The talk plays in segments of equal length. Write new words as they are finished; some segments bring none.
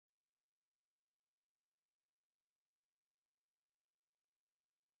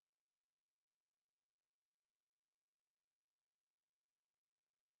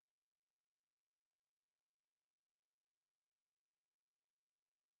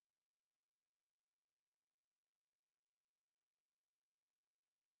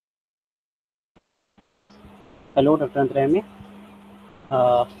Hello, Dr. Antaryami.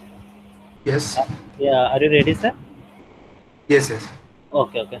 Uh, Yes, yeah, are you ready, sir? yes.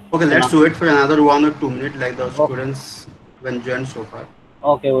 Okay, okay. Okay, So now, let's wait for another 1 or 2 minutes like the okay, students when joined so far.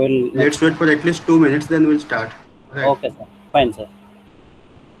 okay, we'll make. Let's wait for at least 2 minutes, then we'll start. Right. Okay, sir. Fine, sir.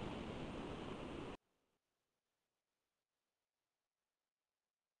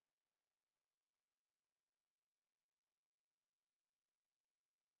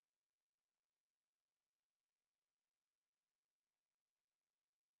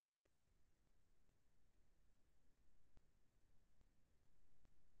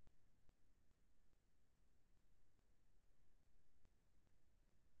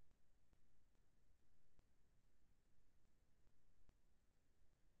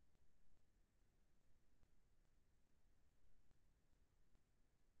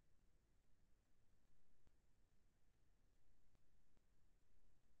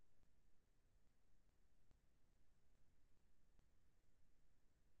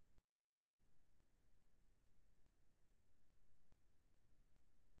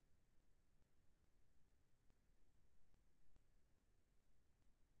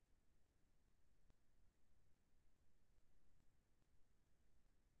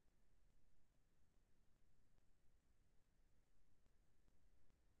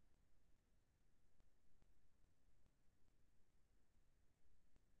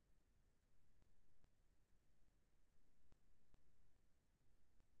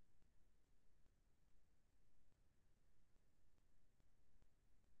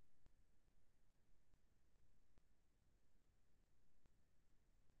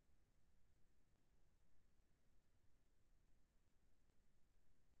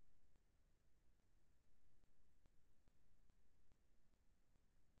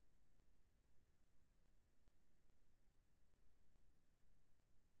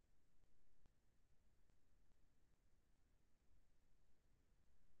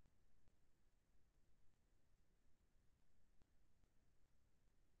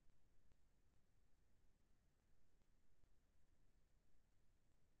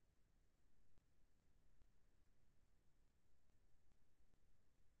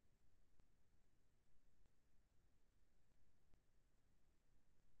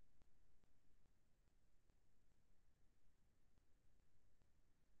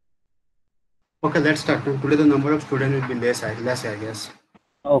 Okay, let's start. Today the number of students will be less, I guess.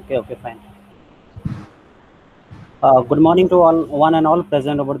 Okay, okay, fine. Good morning to all, one and all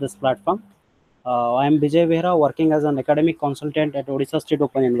present over this platform. I am Vijay Beriha, working as an academic consultant at Odisha State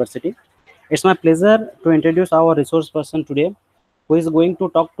Open University. It's my pleasure to introduce our resource person today, who is going to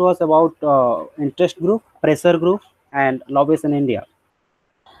talk to us about interest group, pressure group, and lobbies in India.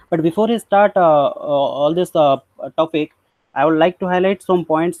 But before we start all this topic, I would like to highlight some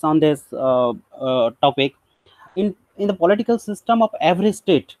points on this topic. In the political system of every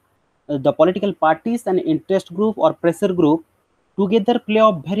state, the political parties and interest group or pressure group together play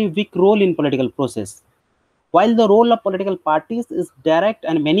a very big role in political process. While the role of political parties is direct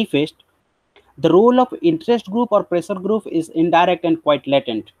and manifest, the role of interest group or pressure group is indirect and quite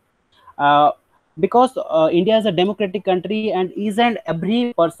latent. Uh, because India is a democratic country and each and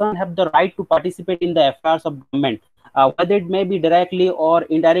every person have the right to participate in the affairs of government, whether it may be directly or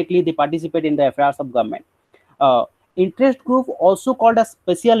indirectly they participate in the affairs of government. Uh, Interest group, also called a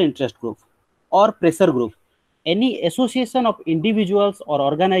special interest group or pressure group, any association of individuals or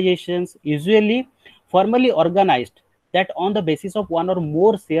organizations usually formally organized that on the basis of one or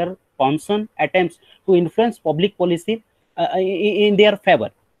more share concern attempts to influence public policy in their favor.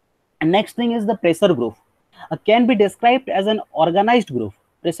 And next thing is the pressure group. Can be described as an organized group.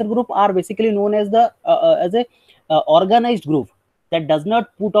 Pressure group are basically known as the as a organized group that does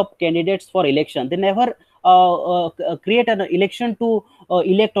not put up candidates for election. They never create an election to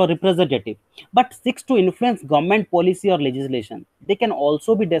elect or representative, but seeks to influence government policy or legislation. They can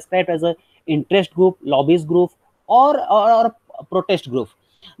also be described as a interest group, lobbyist group, or protest group.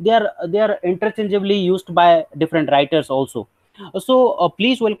 They are interchangeably used by different writers also. So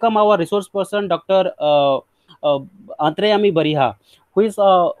please welcome our resource person, Dr. Uh, Antaryami Beriha, who is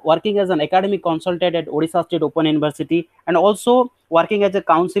working as an academic consultant at Odisha State Open University and also working as a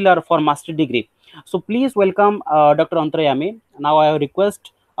counselor for master degree. So please welcome Dr. Antaryami. Now I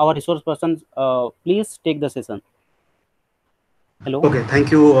request our resource person, please take the session. Hello. Okay,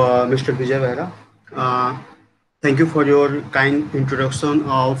 thank you, Mr. Vijay Vela. Uh, Thank you for your kind introduction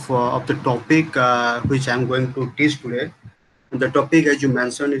of the topic which I'm going to teach today. The topic, as you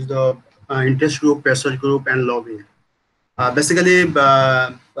mentioned, is the interest group, pressure group, and lobby. Basically,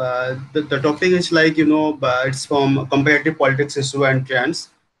 the topic is like, it's from comparative politics issue and trends.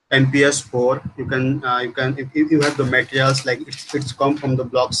 MPS 4. You can if you have the materials, like it's come from the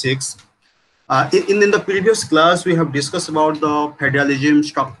block 6. In the previous class, we have discussed about the federalism,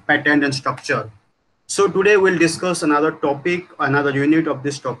 pattern, and structure. So today we'll discuss another topic, another unit of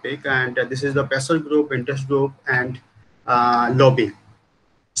this topic, and this is the pressure group, interest group, and lobby.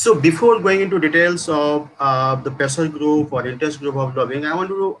 So before going into details of the pressure group or interest group of lobbying, I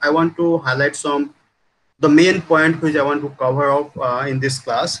want to highlight some the main point which I want to cover up in this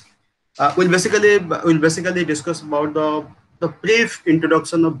class. We'll basically discuss about the brief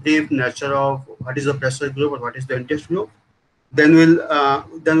introduction, the brief nature of what is the pressure group or what is the interest group. Then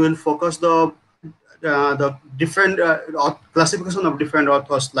we'll focus the different classification of different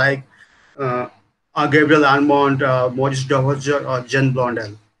authors like uh, Gabriel Armand, Maurice Dowager, or Jen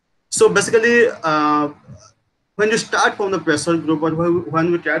Blondell. So basically, when you start from the pressure group, or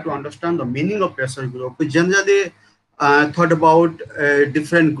when we try to understand the meaning of pressure group, we generally thought about a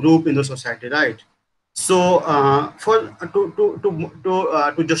different group in the society, right? So for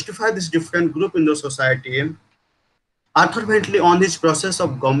to justify this different group in the society, Arthur Bentley, on his process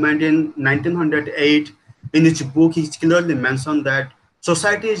of government in 1908, in his book, he clearly mentioned that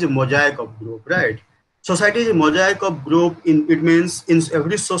society is a mosaic of group, right? Society is a mosaic of group. It means in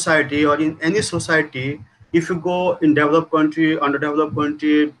every society or in any society, if you go in developed country, underdeveloped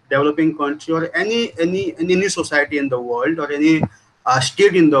country, developing country, or any society in the world, or any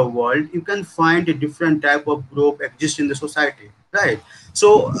state in the world, you can find a different type of group exist in the society, right?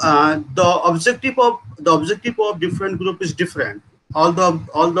 So the objective of different group is different. All the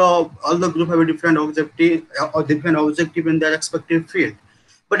group have a different objective, or different objective in their respective field.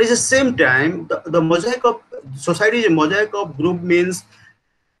 But at the same time, the mosaic of society is a mosaic of group. Means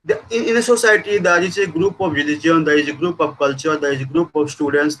in a society, there is a group of religion, there is a group of culture, there is a group of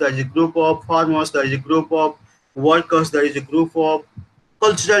students, there is a group of farmers, there is a group of workers, there is a group of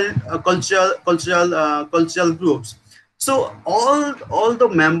cultural groups. So all the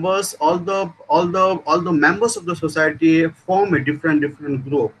members, all the members of the society form a different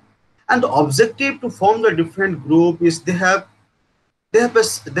group, and the objective to form the different group is they have a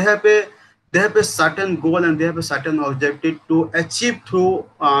they have a they have a certain goal, and they have a certain objective to achieve through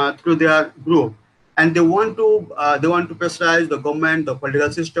their group, and they want to pressurize the government, the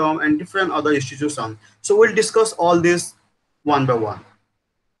political system, and different other institutions. So we'll discuss all this one by one.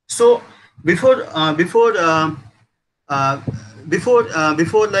 So before uh, before uh, uh,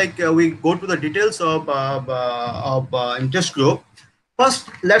 before like we go to the details of interest group, first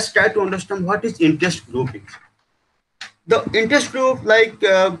let's try to understand what is interest group is. The interest group, like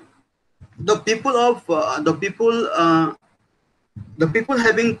the people of the people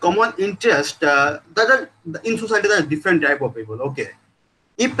having common interest, that are in society, there are different type of people. Okay,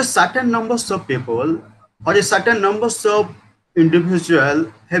 if a certain numbers of people or a certain numbers of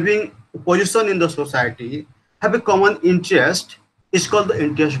individual having position in the society have a common interest, is called the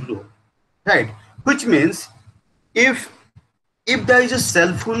interest group, right? Which means if if there is a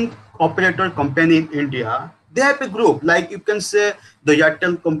cell phone operator company in India, they have a group. Like you can say the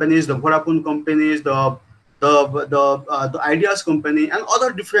Airtel companies, the Vodafone companies, the Ideas company, and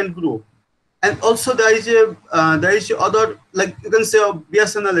other different group. And also there is a other, like you can say a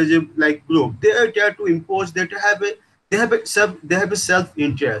BSNL is a like group. They are there to impose. They have a self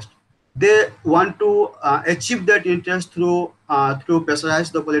interest. They want to achieve that interest through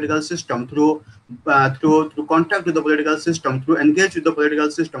pressurize the political system, through contact with the political system, through engage with the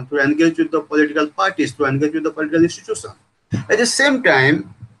political system, through engage with the political parties, through engage with the political institution. At the same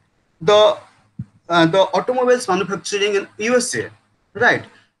time, the automobiles manufacturing in USA, right?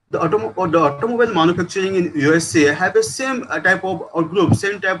 The automobile manufacturing in USA have the same type of or group,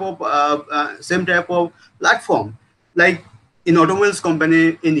 same type of platform. Like in automobiles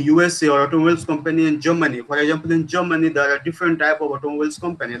company in USA or automobiles company in Germany. For example, in Germany there are different type of automobiles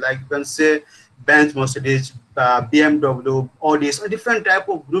company. Like you can say Benz, Mercedes, BMW, Audi, so different type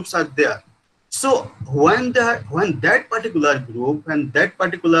of groups are there. So when that particular group and that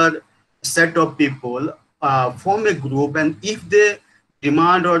particular set of people form a group, and if they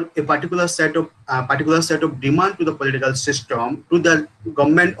demand or a particular set of demand to the political system, to the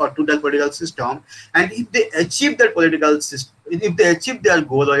government or to the political system, and if they achieve that political system, if they achieve their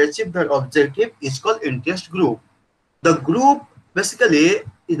goal or achieve their objective, it's called interest group. The group basically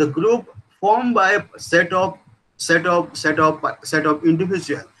is a group formed by a set of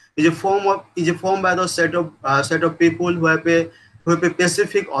individual. Is a formed by the set of people who have a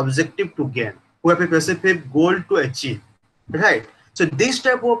specific objective to gain, who have a specific goal to achieve, right? So this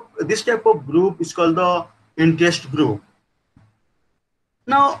type of group is called the interest group.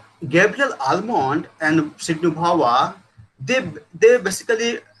 Now, Gabriel Almond and Sidney Bhawa, they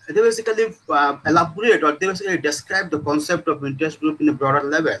basically elaborate, or they basically describe the concept of interest group in a broader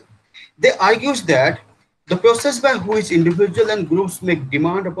level. They argues that the process by which individuals and groups make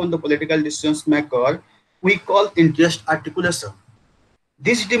demand upon the political decisions maker we call interest articulation.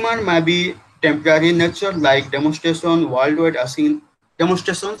 This demand may be temporary in nature, like demonstration worldwide, as in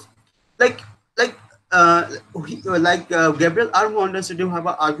demonstrations, like like Gabriel Armand and Sidney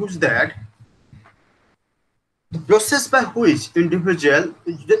Haba argues that the process by which individual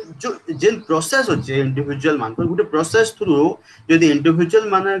gen process होचे individual मान पर गुटे process through यदि individual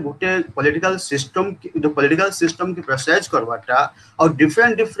माने गुटे political system की process करवाटा और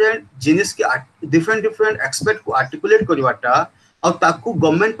different जिनिस के different aspect को articulate करवाटा और ताकू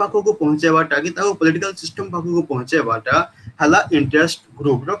government पाखो को पहुंचेवाटा कि ताकू political system पाखो को पहुंचेवाटा हला interest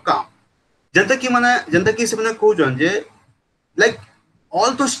group रो काम जनता की से माने को जे like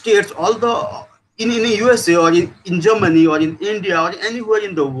all the states, all the in USA or in Germany or in India or anywhere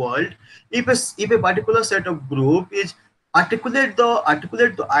in the world, if a particular set of group is articulate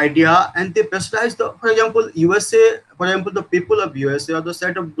the idea and they prescribe the, for example, USA, for example, the people of USA or the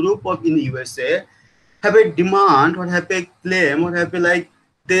set of group of in USA have a demand or have a claim or have a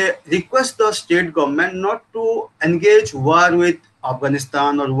they request the state government not to engage war with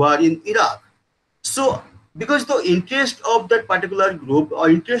Afghanistan or war in Iraq. So because the interest of that particular group or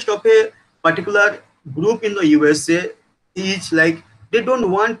interest of a particular group in the USA is like they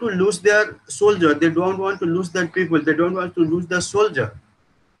don't want to lose their soldier, they don't want to lose their people, they don't want to lose their soldier.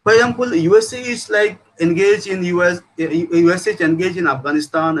 For example, USA is like engaged in USA is engaged in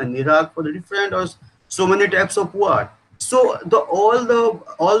Afghanistan and Iraq for the different or so many types of war. So all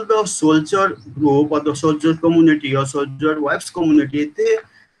the soldier group or the soldier community or soldier wives community,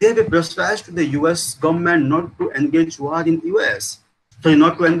 they have prescribed to the US government not to engage war in US, so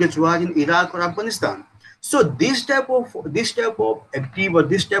not to engage war in Iraq or Afghanistan. So this type of active or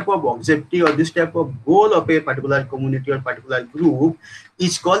this type of objective or this type of goal of a particular community or particular group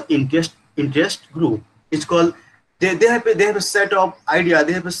is called interest group. It's called they have a set of idea,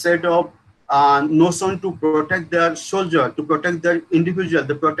 they have a set of notion to protect their soldier, to protect their individual,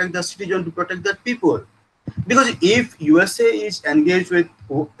 to protect their citizen, to protect their people. Because if USA is engaged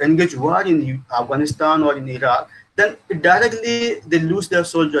war in Afghanistan or in Iraq, then directly they lose their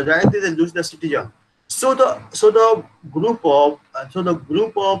soldiers, directly they lose their citizen. So the group of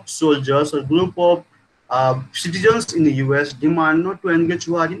soldiers or group of citizens in the US demand not to engage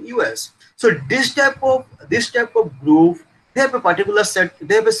war in US. So this type of group, they have a particular set,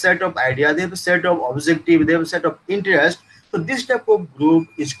 they have a set of idea, they have a set of objective, they have a set of interest. So this type of group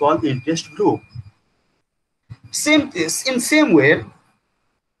is called interest group. Same way,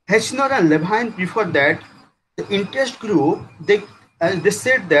 Hechner and Levine prefer that the interest group, they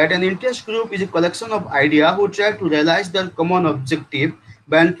said that an interest group is a collection of ideas who try to realize their common objective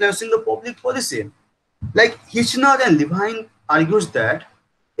by influencing the public policy. Like Hitchner and Levine argues that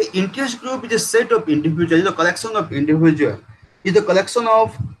the interest group is a set of individuals, is a collection of individuals, is a collection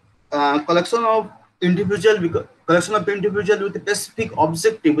of individuals with a specific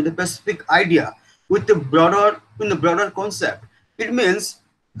objective, with a specific idea, with a broader concept. It means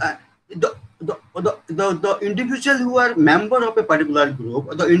the individual who are member of a particular group,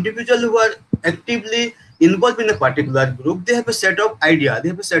 or the individual who are actively involved in a particular group, they have a set of idea, they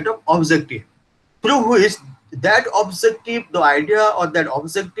have a set of objective, through which that objective, the idea or that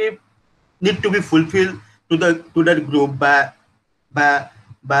objective need to be fulfilled to that group by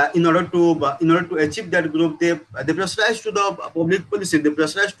in order to achieve that group, they prescribe to the public policy, they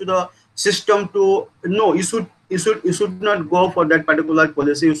prescribe to the system to no, you should not go for that particular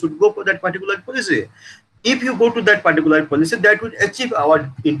policy, you should go for that particular policy. If you go to that particular policy, that will achieve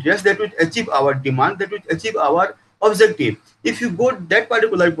our interest, that will achieve our demand, that will achieve our objective. If you go that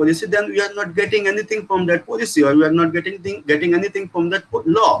particular policy, then we are not getting anything from that policy, or we are not getting anything from that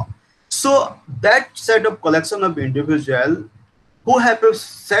law. So that set of collection of individuals who have a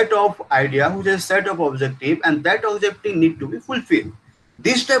set of idea, who has a set of objective, and that objective need to be fulfilled.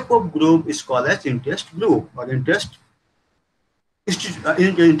 This type of group is called as interest group or interest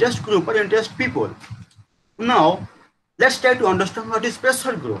group or interest people. Now, let's try to understand what is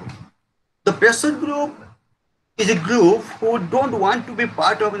pressure group. The pressure group is a group who don't want to be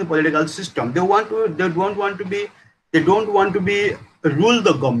part of the political system. They don't want to be rule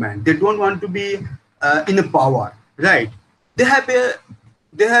the government. They don't want to be in a power, right? They have a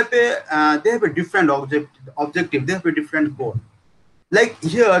different objective. They have a different goal. Like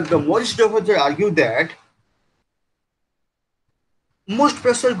here, the Morris Doherty argue that most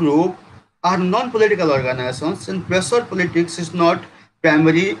pressure group are non-political organizations, and pressure politics is not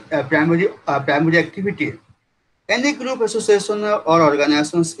primary activity. Any group, association, or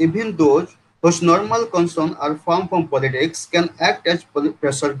organizations, even those whose normal concern are formed from politics, can act as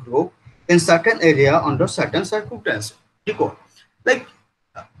pressure group in certain area under certain circumstances. Because, like,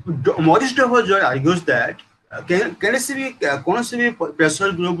 Maurice Joy argues that कौन भी pressure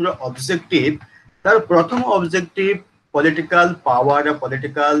group objective तार प्रथम objective political power या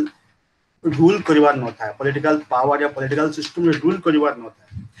political rule करिवार न था political power या political system रे rule करिवार न था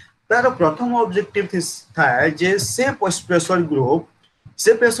तार प्रथम ऑब्जेक्टिव था जे से प्रेशर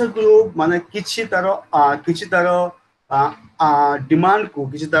ग्रुप माने किछि तार डिमांड को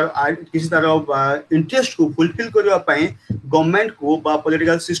किछि तार इंटरेस्ट को फुलफिल करबा पई गवर्नमेंट को बा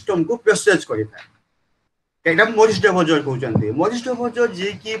पॉलिटिकल सिस्टम को प्रेशराइज करिता এটা মরিস ডেভোজর কହୁଛନ୍ତି মরিস ডেভোজর যে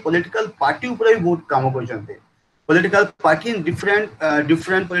কি পলিটিকাল পার্টি উপরে বহুত কাম କରିଛନ୍ତି political party in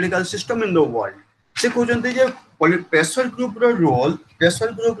different political system in the world ସେ କହୁଛନ୍ତି ଯେ ପ୍ରେସର ଗ୍ରୁପର ରୋଲ ପ୍ରେସର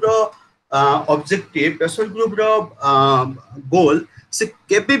ଗ୍ରୁପର ଅବଜେକ୍ଟିଭ ପ୍ରେସର ଗ୍ରୁପର ଗୋଲ ସେ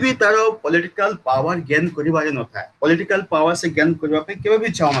କେବେ ବି ତାର ପଲିଟିକାଲ ପାୱାର ଗେନ୍ କରିବାରେ ନଥାଏ ପଲିଟିକାଲ ପାୱାର ସେ ଗେନ୍ କରିବା ପାଇଁ କେବେ ବି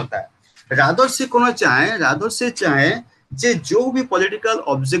ଚାହୁଁନଥାଏ ରାଦର ସେ କ'ଣ ଚାହେଁ ଯେ ଯୋଉ ବି ପଲିଟିକାଲ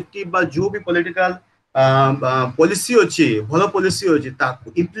ଅବଜେକ୍ଟିଭ ବା ଯୋଉ ବି ପଲିଟିକାଲ पॉलिसी अच्छी भल पॉलिसी अच्छी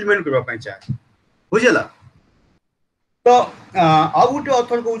ताकू इंप्लीमेंट करबा पई चाहे बुझला तो आ गुटे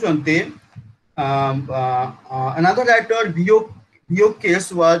author कहउचंते another writer Vio case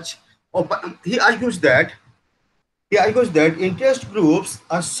was he argues that interest groups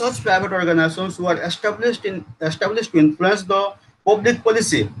are such private organizations who are established to influence the public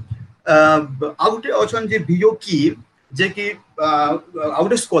policy uh Gute अछन J Vio की जे कि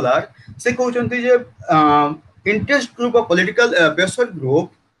आउट स्कॉलर से कहउचंती जे interest group of political pressure group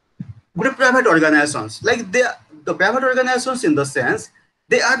group private organizations like the private organizations in the sense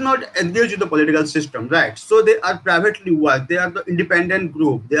they are not engaged in the political system, right? So they are privately work, they are the independent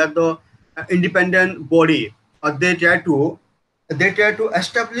group, they are the independent body, or they try to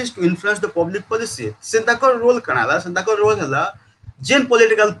establish to influence the public policy. Se tako role kanala se tako role hela gen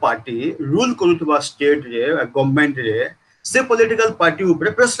political party rule करूथबा state रे government रे से political party ऊपर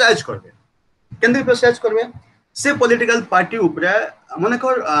pressurise करबे केंद्र pressurise करबे से political party ऊपर माने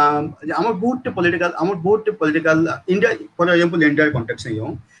कर हमर बहुत political India for example India context में हो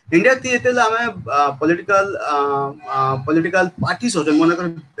इंडिया ती एतेला हमें पॉलिटिकल पार्टीज हो माने कर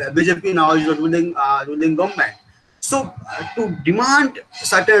BJP now is ruling government so to demand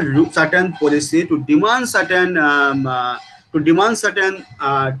certain policy to demand certain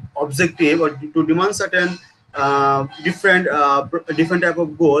objective or to demand certain different type of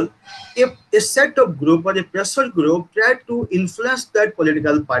goal if a set of group or a pressure group try to influence that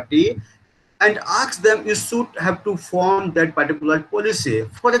political party and ask them you should have to form that particular policy.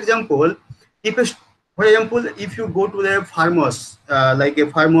 For example, if you go to the farmers like a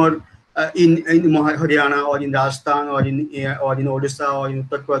farmer in Haryana or in Rajasthan or in Odisha or in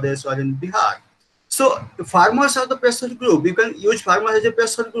Uttar Pradesh or in Bihar. So farmers are the pressure group. You can use farmers as a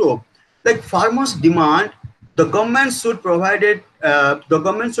pressure group. Like farmers demand the government should provide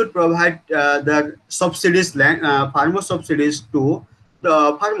the subsidies, farmer subsidies to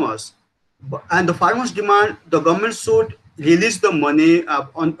the farmers, and the farmers demand the government should release the money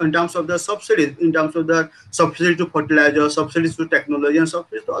in terms of the subsidies, in terms of the subsidy to fertilizer, subsidies to technology, and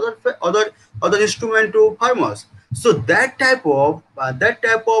subsidies to other instrument to farmers. So that type of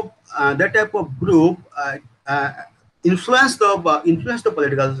group influence the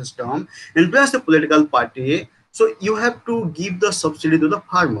political system, influence the political party. So you have to give the subsidy to the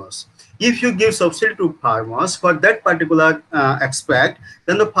farmers. If you give subsidy to farmers for that particular aspect,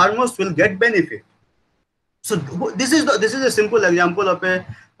 then the farmers will get benefit. So this is a simple example of a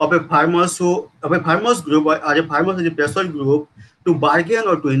farmers group or a farmers as a pressure group to bargain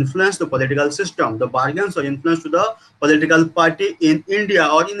or to influence the political system. The bargains or influence to the political party in India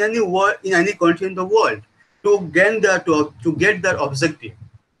or in any country in the world to gain to get their objective,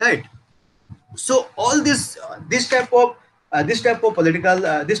 right? So all this type of political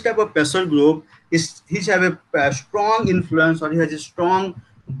this type of pressure group he have a strong influence, or he has a strong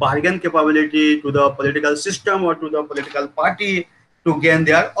bargain capability to the political system or to the political party to gain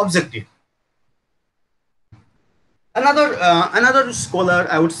their objective. Another scholar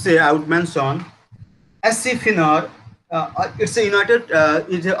I would mention, S.C. Finner. It's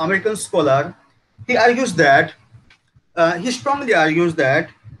an American scholar. He strongly argues that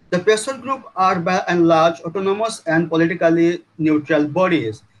the pressure group are by and large autonomous and politically neutral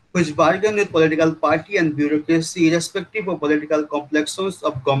bodies which bargain with political party and bureaucracy irrespective of political complexions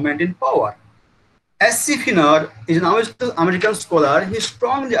of government in power. S.C. Finner is an American scholar. He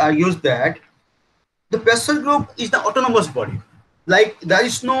strongly argues that the pressure group is the autonomous body. Like there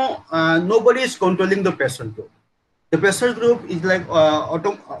is nobody is controlling the pressure group. The pressure group is like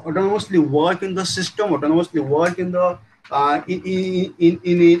autonomously work in the system, autonomously work in the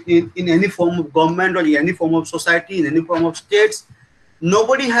in any form of government or in any form of society, in any form of states.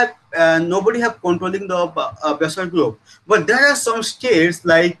 Nobody have controlling the pressure group. But there are some states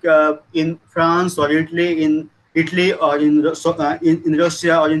like in France or Italy or in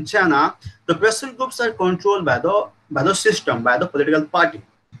Russia or in China, the pressure groups are controlled by the system, by the political party.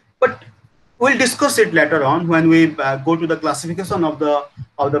 But we'll discuss it later on when we go to the classification of the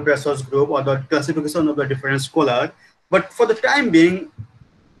pressures group or the classification of the different scholar. But for the time being,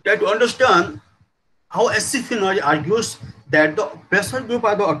 try to understand how SC Finori argues that the pressure group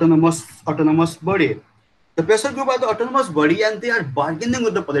are the autonomous body. The pressure group are the autonomous body, and they are bargaining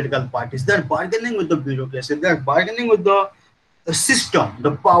with the political parties. They are bargaining with the bureaucracy. They are bargaining with the system,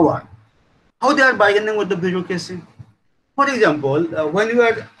 the power. How they are bargaining with the bureaucracy? For example, when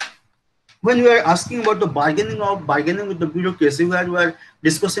we are asking about the bargaining with the bureaucracy, where we are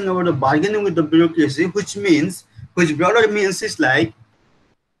discussing about the bargaining with the bureaucracy, which broader means is like,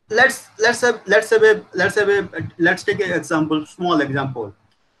 let's take an example, small example.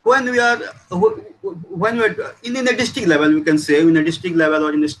 When we are when we are in a district level, we can say in a district level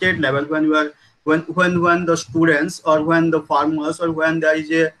or in a state level, when we are when the students or when the farmers or when there is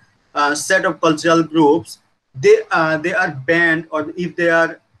a set of cultural groups, they are banned, or if they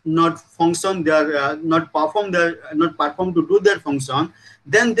are not function, they are not perform to do their function,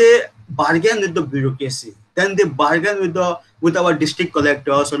 then they bargain with the bureaucracy, then they bargain with our district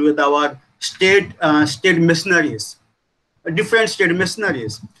collectors or with our state missionaries, different state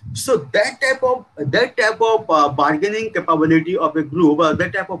missionaries. So that type of bargaining capability of a group,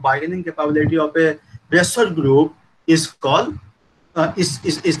 that type of bargaining capability of a pressure group is called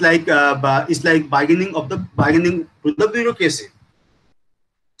is like bargaining to the bureaucracy.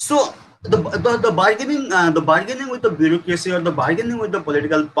 So the bargaining with the bureaucracy or the bargaining with the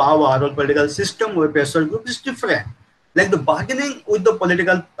political power or political system or pressure group is different. Like the bargaining with the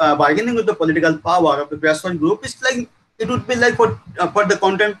political power of the pressure group is like, it would be like for the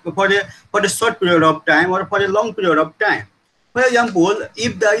content for a short period of time or for a long period of time. For example,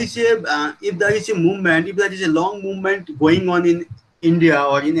 if there is a movement, if there is a long movement going on in India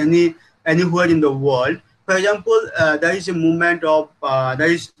or in anywhere in the world. For example, there is a movement of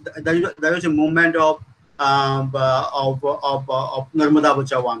there is a movement of Narmada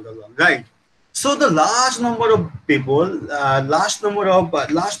Bachao Andolan, right? So the large number of people, large number of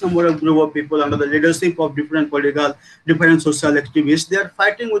group of people under the leadership of different social activists, they are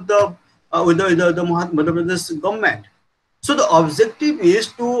fighting with the Madhya Pradesh government. So the objective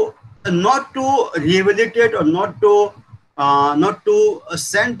is to not to rehabilitate or not to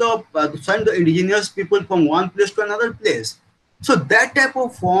send the indigenous people from one place to another place. So that type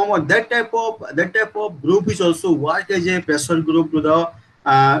of form or that type of group is also work as a pressure group to the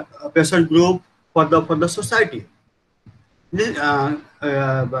pressure group for the society. uh,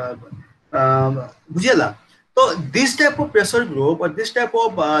 uh, Bujela. So this type of pressure group or this type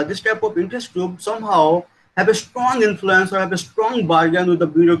of interest group somehow have a strong influence or have a strong bargain with the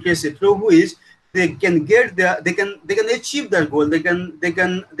bureaucracy, through which they can get their they can achieve their goal. They can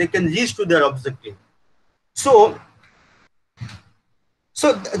reach to their objective. So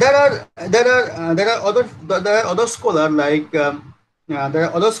there are other scholar like there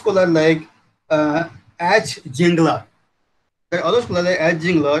are other scholar like H. Jingler. The other scholar, like Ed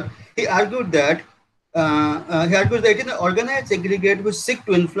Jingler, he argued that it is an organized aggregate which seek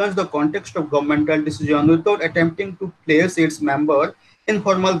to influence the context of governmental decision without attempting to place its member in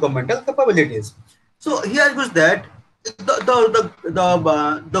formal governmental capabilities. So he argues that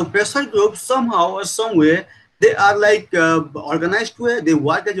the pressure groups somehow or some way, they are like organized way, they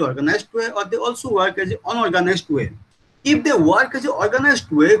work as an organized way, or they also work as an unorganized way. If they work as an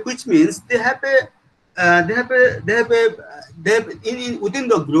organized way, which means they have within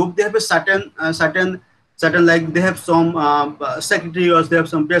the group, they have a certain, like they have some secretary, or they have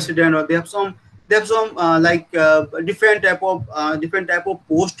some president, or they have some different type of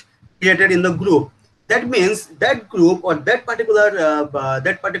post created in the group. That means that group or that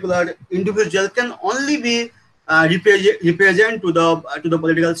particular individual can only be represent to the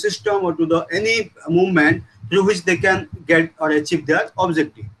political system or to the any movement through which they can get or achieve their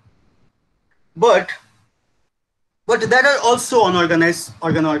objective. But but there are also unorganized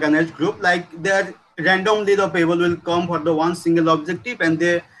group, like they are randomly the people will come for the one single objective, and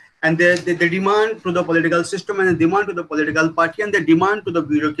they demand to the political system, and they demand to the political party, and they demand to the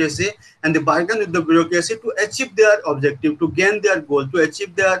bureaucracy, and they bargain with the bureaucracy to achieve their objective, to gain their goal, to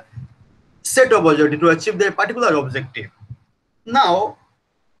achieve their set of objective, to achieve their particular objective. Now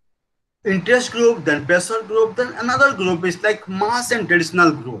interest group, then pressure group, then another group is like mass and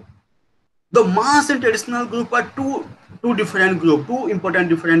traditional group. The mass and traditional group are two different group, two important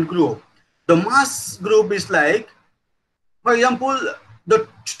different group. The mass group is like, for example, the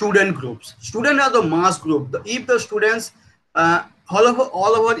student groups. Students are the mass group. If the students all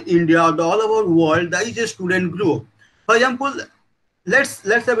over India or all over world, there is a student group. For example, let's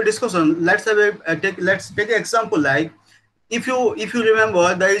have a discussion. Let's take an example like, if you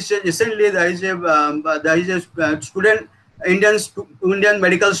remember, there is recently there is a student Indian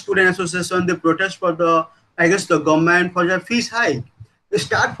Medical Student Association. They protest for the, I guess, the government for their fees hike. They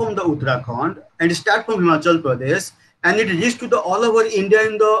start from the Uttarakhand and start from Himachal Pradesh, and it reached to the all over India.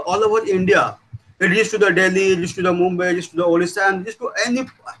 All over India, it reached to the Delhi, it reached to the Mumbai, it reached to the Odisha, and reached to any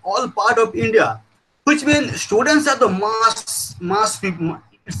all part of India. Which means students are the mass people.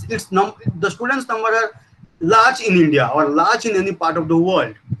 The students number are large in India or large in any part of the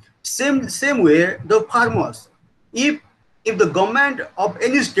world. Same way the farmers. If if the government of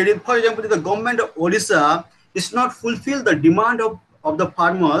any state, for example, if the government of Odisha is not fulfill the demand of the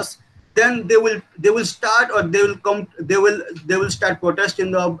farmers, then they will start, or they will start protest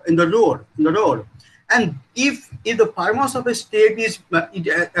in the road. And if the farmers of a state is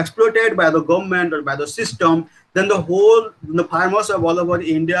exploited by the government or by the system, then the farmers of all over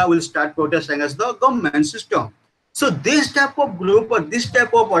India will start protesting against the government system. So this type of group, or this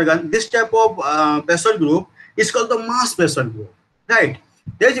type of pressure group is called the mass pressure group, right?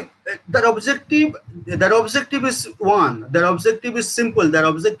 There's their objective. Their objective is one. Their objective is simple. Their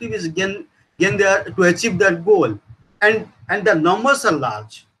objective is gain their to achieve their goal, and the numbers are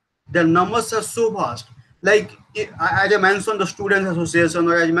large. Their numbers are so vast. Like, as I mentioned, the student association,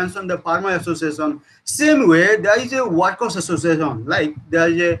 or as I mentioned, the farmer association. Same way, there is a workers association. Like, there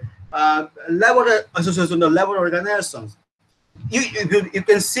is a labor association, the labor organizations. You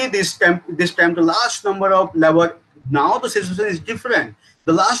can see this time the last number of labor, now the situation is different.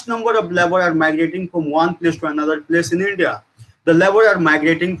 The last number of labor are migrating from one place to another place in India. The labor are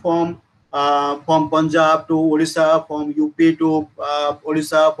migrating from Punjab to Odisha, from UP to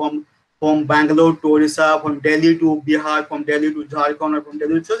Odisha, from Bangalore to Odisha, from Delhi to Bihar, from Delhi to Jharkhand, or from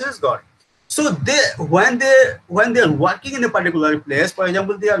Delhi to Chhattisgarh. So when they are working in a particular place, for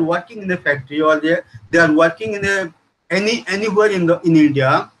example, they are working in a factory, or they are working in anywhere in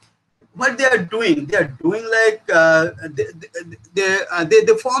India. What they are doing like,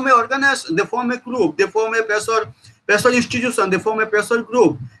 they form a organization, they form a group, they form a pressure institution, they form a pressure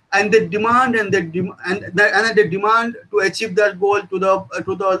group, and they demand, and they demand to achieve their goal to the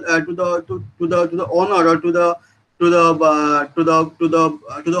owner, or to the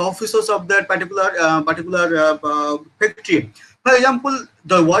officers of that particular factory. For example,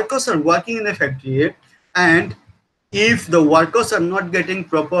 the workers are working in a factory, and if the workers are not getting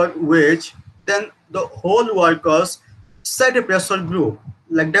proper wage, then the whole workers set a pressure group,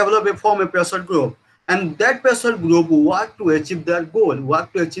 like form a pressure group, and that pressure group work to achieve their goal,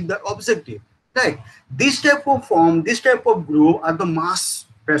 work to achieve their objective. Right? This type of group are the mass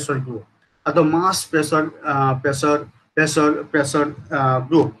pressure group, are the mass pressure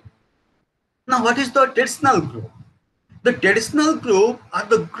group. Now, what is the traditional group? The traditional group are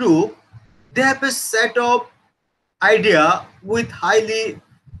the group, they have a set of idea with highly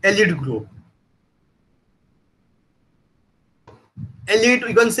elite group. Elite,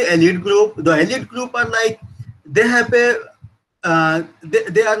 you can say elite group. The elite group are like, they have a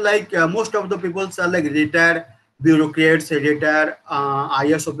they are like, most of the people are like retired bureaucrats, retired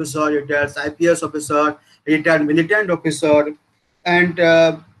IS officer, retired IPS officer, retired militant officer, and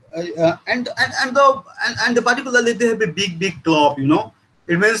and particularly they have a big club.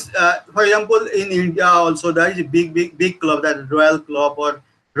 It means, for example, in India also there is a big club, that Royal Club or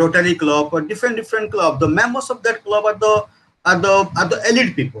Rotary Club or different club. The members of that club are the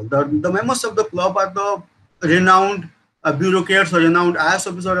elite people. The members of the club are the renowned bureaucrats, or renowned IS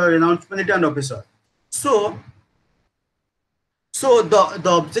officer, or renowned militant officer. So the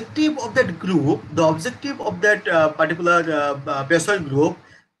objective of that group, the objective of that particular pressure group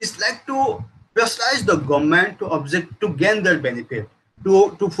is like to pressurize the government to gain their benefit,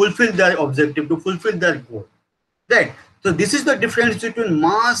 to fulfill their objective, to fulfill their goal. Right. So this is the difference between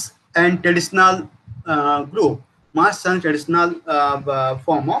mass and traditional group, mass and traditional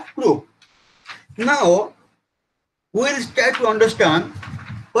form of group. Now we'll try to understand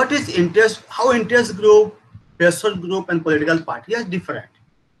what is interest, how interest group, pressure group, and political party are different.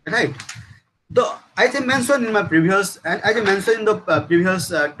 Right. As I mentioned in my previous, and as I mentioned in the previous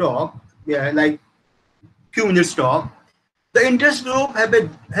talk, yeah, like few minutes talk, the interest group have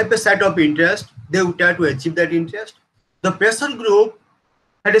a set of interest. They would try to achieve that interest. The pressure group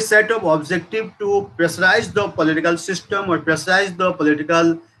had a set of objective to pressurize the political system or pressurize the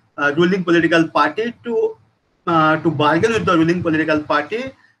political ruling political party to bargain with the ruling political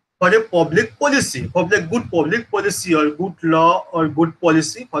party for a good public policy or good law or good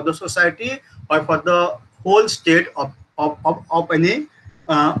policy for the society or for the whole state of any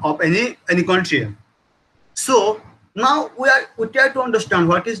country. So now we try to understand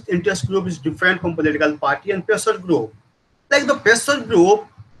what is interest group is different from political party and pressure group. Like the pressure group,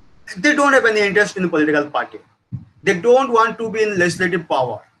 they don't have any interest in the political party. They don't want to be in legislative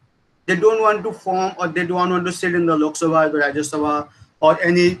power. They don't want to form or they don't want to sit in the Lok Sabha or the Rajya Sabha or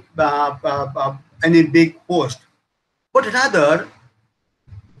any big post. But rather,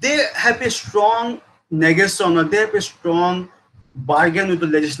 they have a strong negation or they have a strong bargain with the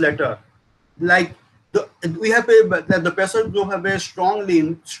legislator. Like we have the pressure group have a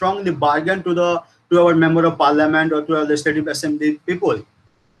strongly bargain to our member of parliament or to our legislative assembly people.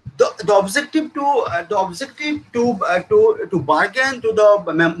 The objective to bargain to the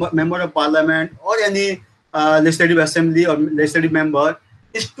member of parliament or any legislative assembly or legislative member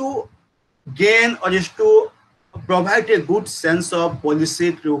is to gain or is to provide a good sense of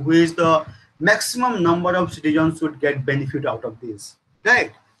policy through which the maximum number of citizens would get benefit out of this,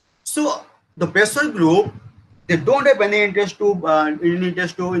 right? So the pressure group, they don't have any interest to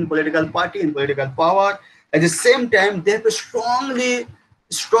in political party, in political power. At the same time, they have a strongly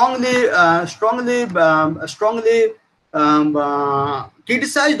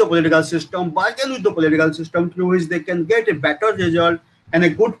criticize the political system, bargain with the political system through which they can get a better result and a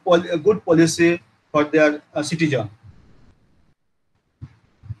good policy for their citizen,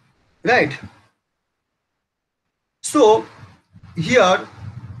 right? So here,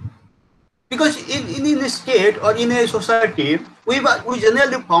 because in a state or in a society, we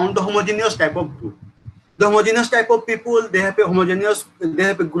generally found the homogeneous type of group. The homogeneous type of people, they have a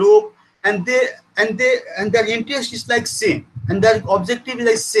group, and their interest is like same, and their objective is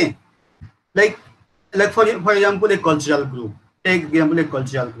like same. Like for example, a cultural group. Take example a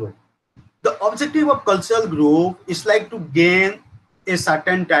cultural group. The objective of cultural group is like to gain a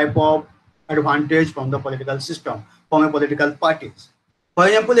certain type of advantage from the political system, from a political parties. For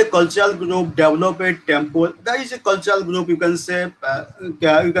example, a cultural group develop a temple. There is a cultural group, you can say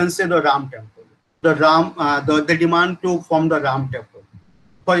the Ram temple. They demand to form the Ram temple.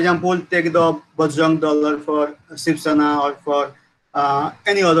 For example, take the Bajrang Dal or for Shiv Sena or for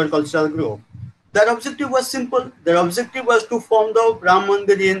any other cultural group. Their objective was simple. Their objective was to form the Ram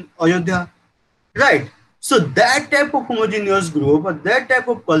Mandir in Ayodhya, right? So that type of homogeneous group or that type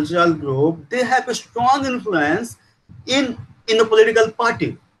of cultural group, they have a strong influence in the political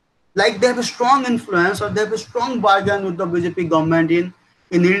party. Like they have a strong influence or they have a strong bargain with the BJP government in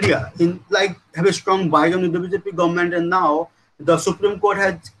India. Have a strong bargain with the BJP government, and now the Supreme Court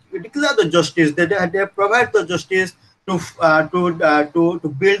has declared the justice. They provide the justice to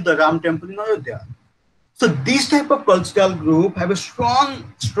build the Ram temple in Ayodhya. So these type of cultural group have a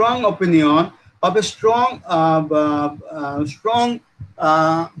strong opinion of a strong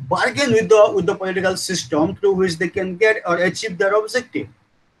bargain with the political system through which they can get or achieve their objective,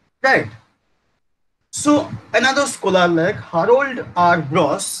 right? So another scholar like Harold R.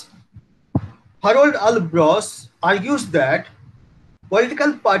 Bros argues that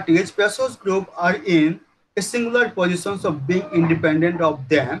political parties, pressure group are in a singular positions of being independent of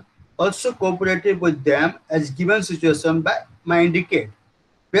them, also cooperative with them as given situation may indicate.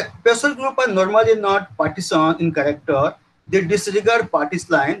 Pressure group are normally not partisan in character. They disregard party's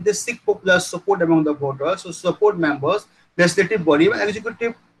line. They seek popular support among the voters, so support members, legislative body, and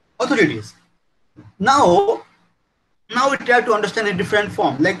executive authorities. Now we try to understand a different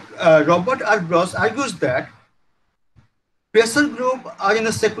form. Like Robert R. Bros argues that pressure group are in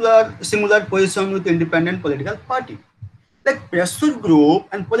a similar position with independent political party. Like pressure group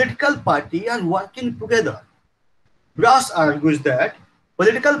and political party are working together. Bros argues that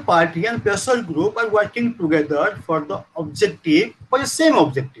political party and pressure group are working together for the same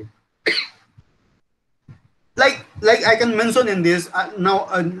objective. like I can mention in this I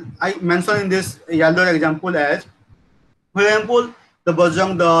mention in this other example as, for example, the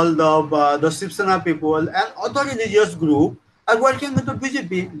Bajrang Dal, the Shiv Sena people, and other religious group are working with the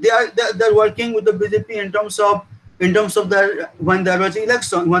BJP. They're working with the BJP in terms of their when there is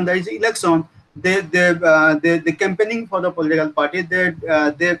election, they campaigning for the political party. They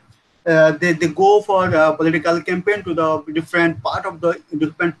go for a political campaign to the different part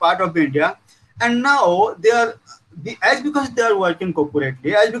of India, and now because they are working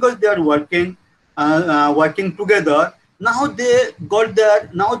corporately, as because they are working together. Now they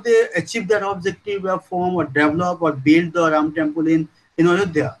achieve their objective of form or develop or build the Ram temple in in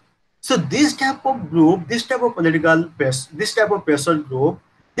Ayodhya. So this type of group, this type of this type of pressure group,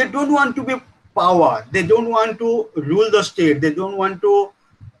 they don't want to be power. They don't want to rule the state. They don't want to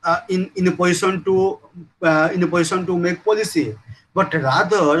in a position to make policy, but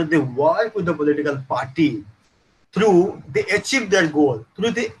rather they work with the political party through they achieve their goal,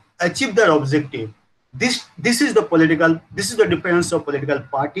 through they achieve their objective. This is the difference of political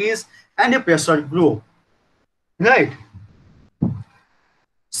parties and a pressure group, right?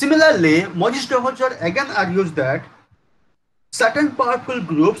 Similarly, Maurice Doherty again argues that certain powerful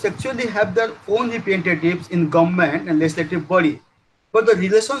groups actually have their own representatives in government and legislative body, but the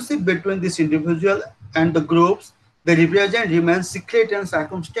relationship between this individual and the groups they represent remains secret and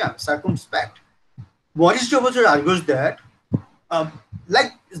circumspect. Maurice Doherty argues that uh,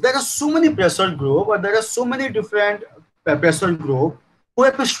 like there are so many pressure group or there are so many different pressure group who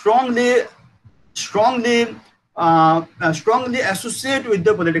have a strongly associate with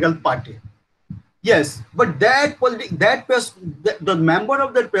the political party. Yes, but the member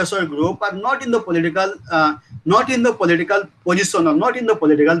of that pressure group are not in the political position or not in the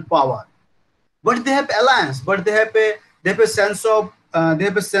political power, but they have alliance, but they have a sense of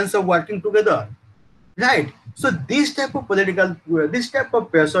working together. Right. So this type of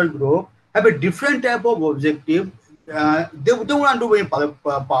pressure group have a different type of objective. They don't want to win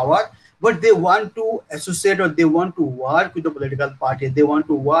power, but they want to associate or they want to work with the political party. They want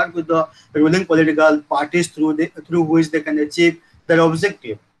to work with the ruling political parties through which they can achieve their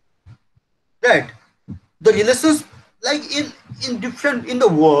objective. Right. The relations like in the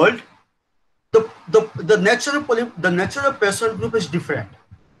world, the nature of pressure group is different.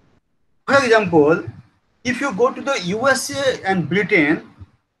 For example, if you go to the USA and Britain,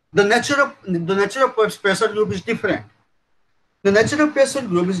 the nature of pressure group is different. The nature of pressure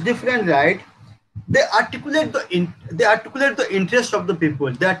group is different, right? They articulate the interest of the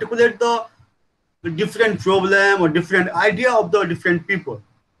people. They articulate the different problem or different idea of the different people,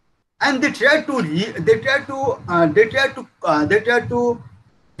 and they try to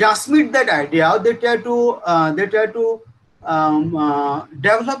transmit that idea. They try to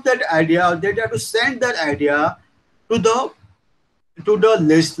develop that idea. Or they try to send that idea to the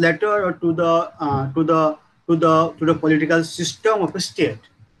legislator or to the political system of a state.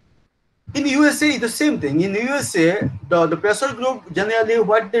 In USA, the same thing. In USA, the pressure group generally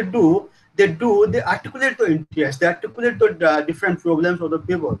what they articulate the interest, they articulate the different problems of the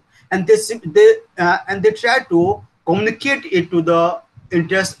people, and they try to communicate it to the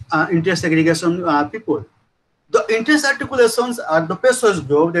interest aggregation people. The interest articulations are the pressure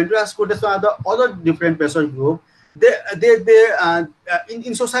group. The interest articulations are the other different pressure group.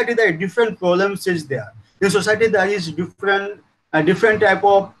 In society there are different problems is there. In society there is different type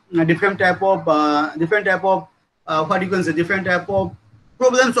of what you can say different type of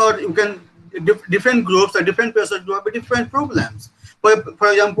problems, or you can different groups or different pressure group have different problems.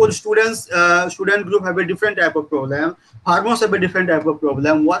 For example, student group have a different type of problem. Farmers have a different type of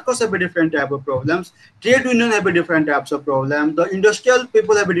problem. Workers have a different type of problems. Trade union have a different types of problem. The industrial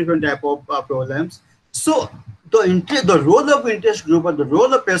people have a different type of problems. So the role of interest group or the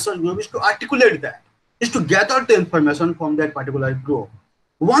role of pressure group is to articulate that, is to gather the information from that particular group.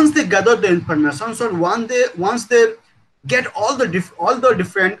 Once they gather the information, so once they get all the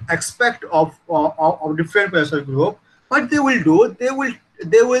different aspect of different pressure group, what they will do, they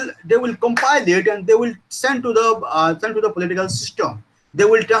will compile it and they will send to the political system. They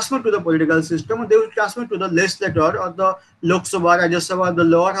will transmit to the political system, and they will transmit to the legislator or the Lok Sabha, Rajya Sabha, the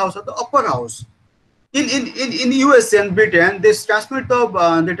lower house or the upper house. In US and Britain, they transmit the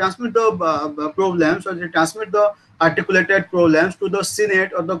problems, or they transmit the articulated problems to the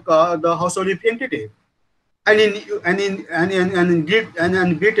Senate or the House of Representatives. And in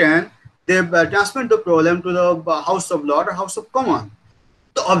Britain, they transmit the problem to the House of Lords or House of Commons.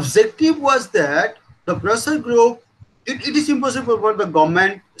 The objective was that the pressure group, it is impossible for the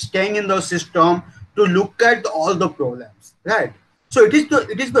government staying in the system to look at all the problems, right? So it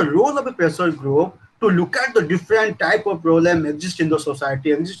is the role of a pressure group to look at the different type of problem exist in the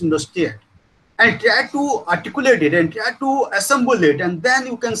society, exist in the state, and try to articulate it and try to assemble it, and then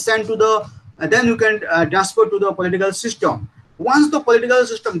you can send to the then you can transfer to the political system. Once the political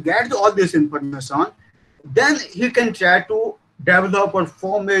system gets all this information, then he can try to develop or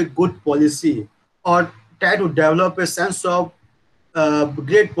form a good policy, or try to develop a sense of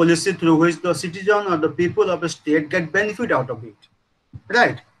great policy through which the citizen or the people of a state get benefit out of it,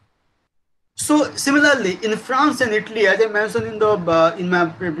 right? So similarly, in France and Italy, as I mentioned in my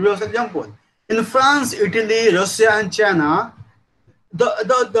previous example, in France, Italy, Russia, and China,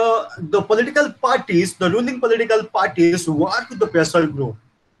 the political parties, the ruling political parties work with the pressure group.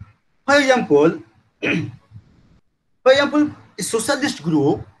 For example, a socialist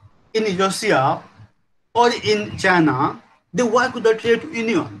group in Russia or in China, they work with the trade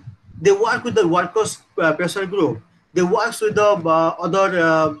union. They work with the workers' pressure group. They work with the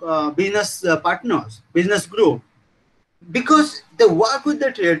other business partners, business group, because they work with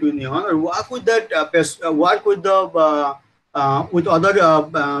the trade union or work with that work with the with other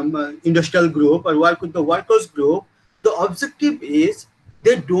industrial group or work with the workers group. The objective is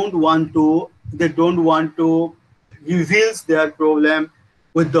they don't want to reveals their problem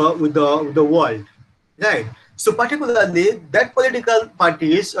with the world, right? So particularly that political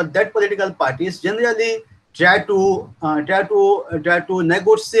parties generally try to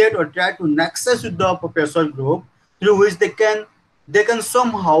negotiate or try to nexus with the professor group, through which they can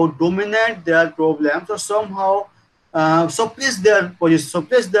somehow dominate their problems or somehow suppress their problems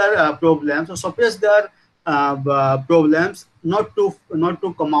or suppress their problems, not to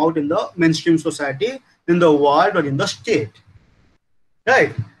come out in the mainstream society, in the world or in the state,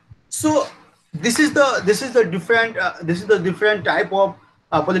 right? So this is the different type of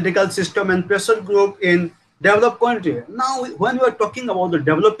political system and pressure group in developed country. Now when we are talking about the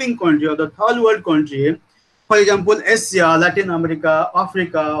developing country or the third world country, for example Asia, Latin America,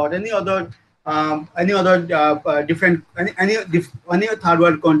 Africa, or any other different any third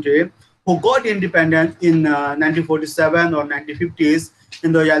world country who got independent in 1947 or 1950s,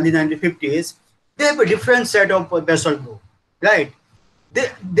 in the early 1950s, they have a different set of pressure group, right?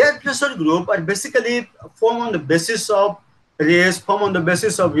 Their pressure group are basically formed on the basis of race, formed on the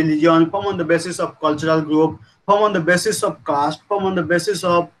basis of religion, formed on the basis of cultural group, formed on the basis of caste, formed on the basis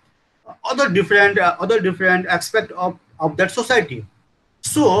of other different aspect of that society.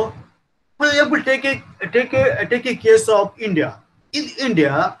 So, for example, take a case of India. In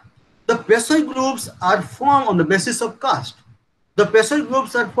India, the pressure groups are formed on the basis of caste. The pressure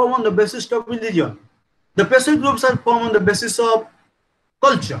groups are formed on the basis of religion. The pressure groups are formed on the basis of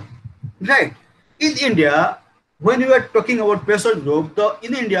culture, right? In India, when you are talking about pressure group,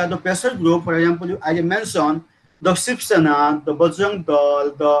 in India the pressure group, for example, as I mentioned, the Shiv Sena, the Bajrang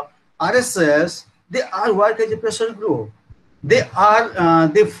Dal, the RSS, they are work as a pressure group. They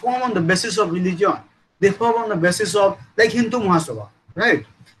form on the basis of religion. They form on the basis of, like, Hindu Mahasabha, right?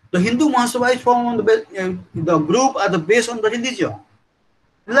 The Hindu Mahasabha is formed on the group are the based on the religion,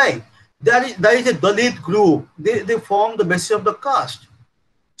 right? There is a Dalit group. They form the basis of the caste.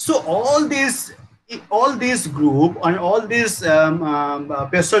 So all these group and all these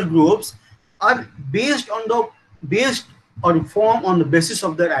pressure groups are based or form on the basis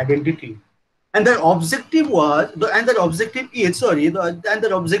of their identity, and their objective was the and their objective is sorry the, and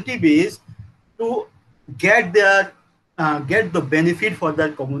their objective is to get their get the benefit for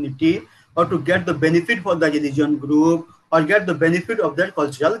their community, or to get the benefit for the religion group, or get the benefit of their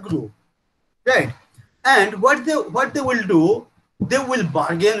cultural group, right? And what they will do, they will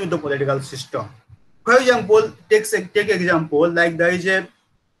bargain with the political system. For example, take example, like there is a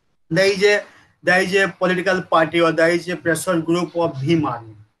there is a political party, or there is a pressure group of Bhim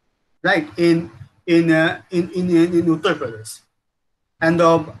Army, right? In Uttar Pradesh, and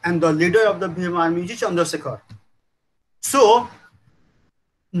the leader of the Bhim Army is Chandrasekhar. So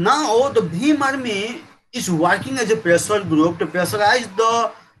now the Bhim Army is working as a pressure group to pressurize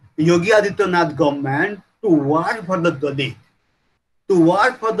the Yogi Adityanath government to work for the Dalit, to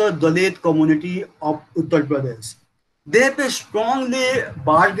work for the Dalit community of Uttar Pradesh. They have strongly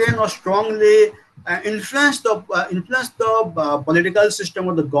bargained or strongly influenced the political system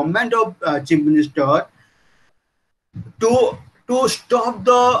of the government of Chief Minister to to stop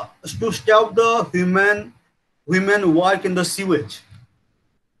the women work in the sewage,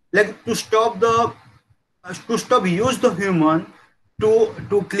 like to stop use the human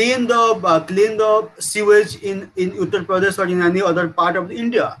to clean the sewage in Uttar Pradesh or in any other part of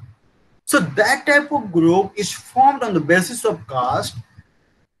India. So that type of group is formed on the basis of caste.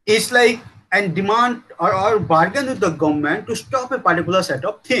 It's like, and demand or bargain with the government to stop a particular set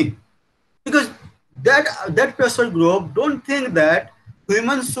of thing, because that pressure group don't think that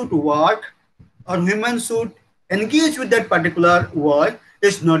women should work or women should engage with that particular work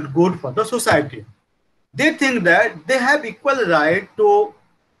is not good for the society. They think that they have equal right to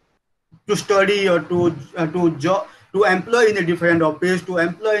study or to employ in a different office, to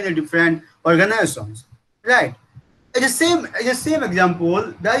employ in a different organizations, right? As a same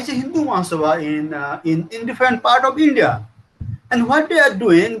example, there is a Hindu Mahasabha in different part of India, and what they have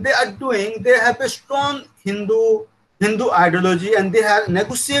a strong Hindu ideology, and they have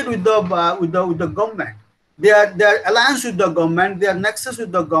negotiated with the government. their alliance with the government, their nexus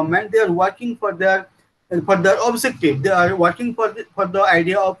with the government. They are working for their objective. They are working for the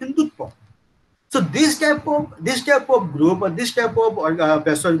idea of Hindutva. So this type of group or this type of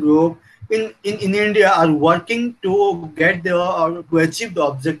person group in India are working to get the or to achieve the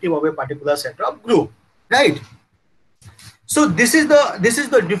objective of a particular set of group, right? So this is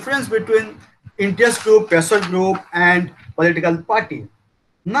the difference between interest group, pressure group, and political party.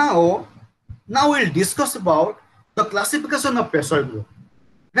 Now, now we'll discuss about the classification of pressure group.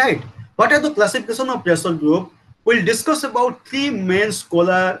 Right. What are the classification of pressure group? We'll discuss about three main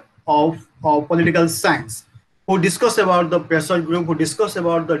scholar of political science who discuss about the pressure group, who discuss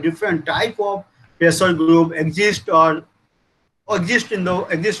about the different type of pressure group exist in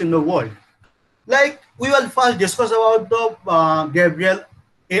the world. Like we will first discuss about the Gabriel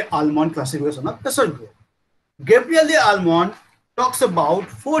A. Almond classification of pressure group. Gabriel A. Almond talks about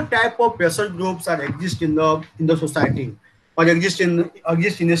four type of pressure groups that exist in the society or exist in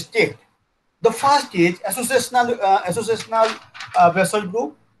a state. The first is associational pressure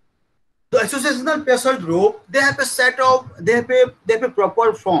group. The associational pressure group, they have a set of they have a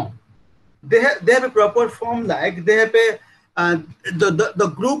proper form. They have a proper form, like they have a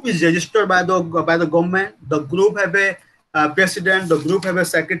the group is registered by the government. The group have a president. The group have a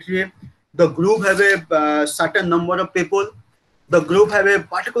secretary. The group have a certain number of people. The group have a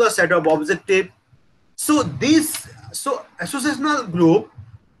particular set of objective. So associational group,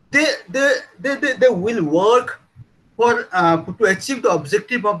 they will work for to achieve the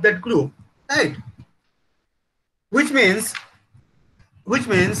objective of that group, right? Which means which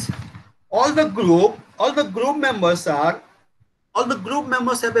means all the group members are all the group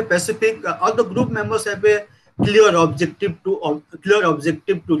members have a specific all the group members have a clear objective to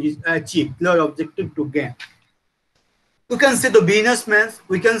achieve, clear objective to gain. We can say the businessmen,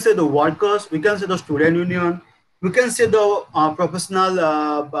 we can say the workers, we can say the student union, we can say the professional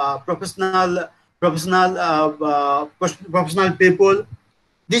people.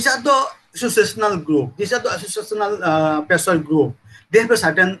 These are the associational group. These are the associational pressure group. They have a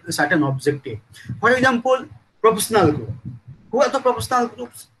certain objective. For example, professional group. Who are the professional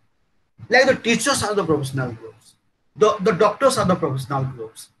groups? Like the teachers are the professional groups. The doctors are the professional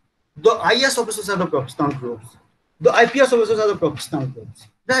groups. The IS officers are the professional groups. The IPS officers are the professional groups,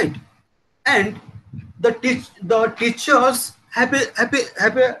 right? And the teachers the teachers,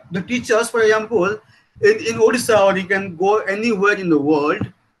 for example, in Odisha, or you can go anywhere in the world,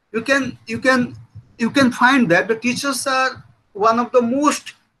 you can find that the teachers are one of the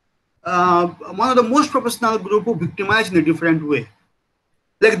most professional group who victimized in a different way.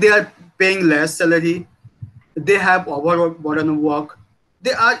 Like they are paying less salary, they have overburden of work,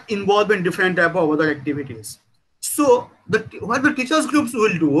 they are involved in different type of other activities. So what the teachers groups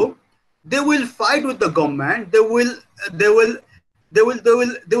will do, they will fight with the government. They will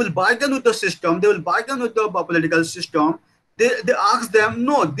bargain with the system. They will bargain with the political system. They ask them,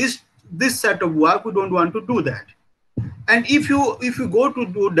 no, this set of work we don't want to do that. And if you go to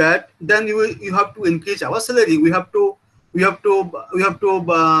do that, then you have to increase our salary. We have to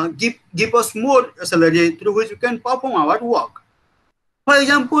give us more salary through which we can perform our work. For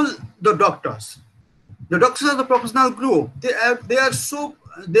example, the doctors. The doctors are the professional group. They are so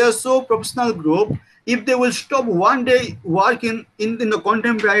professional group. If they will stop one day work in the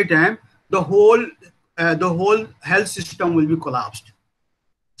contemporary time, the whole health system will be collapsed.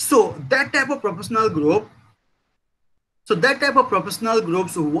 So that type of professional group. So that type of professional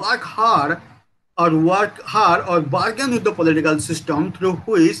groups work hard or bargain with the political system through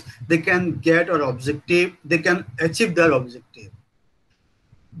which they can get an objective. They can achieve their objective.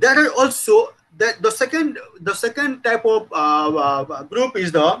 There are also that the second type of group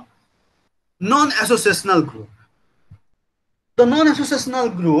is the non-associational group. The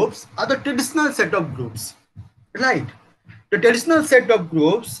non-associational groups are the traditional set of groups, right? The traditional set of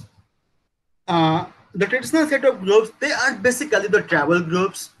groups, they are basically the tribal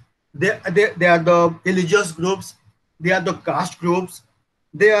groups. They are the religious groups. They are the caste groups.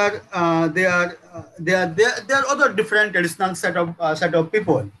 They are other different traditional set of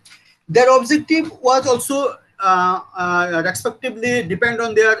people. Their objective was also respectively depend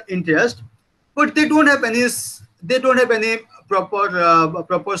on their interest, but they don't have any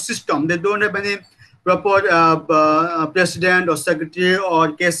proper system. They don't have any proper president or secretary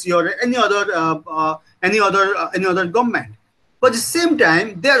or KC or any other government. But at the same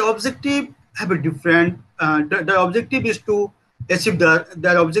time, their objective have a different. Their objective is to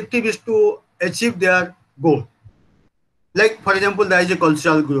achieve their goal. Like, for example, there is a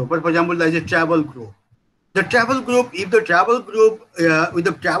cultural group, or for example, there is a travel group. The travel group, if the travel group, with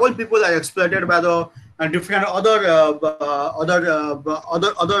the travel people are exploited by the different other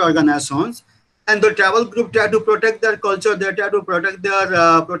organizations, and the tribal group try to protect their culture, they try to protect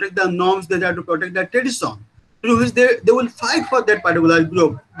their norms, they try to protect their tradition, through which they will fight for that particular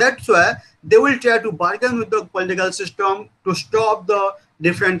group. That's why they will try to bargain with the political system to stop the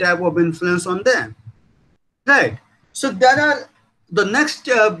different type of influence on them, right? So there are the next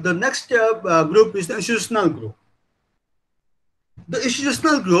group is the institutional group. The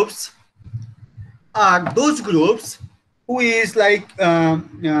institutional groups are those groups who is like there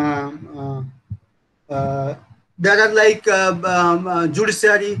are like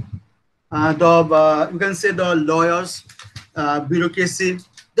judiciary, you can say the lawyers, bureaucracy,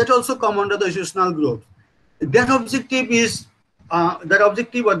 that also come under the institutional group. Their objective is their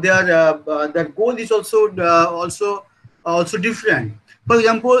goal is also different. For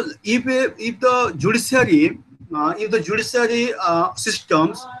example, if the judiciary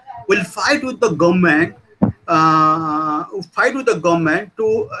systems will fight with the government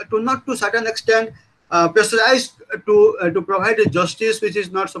to not to certain extent pressurized to provide a justice which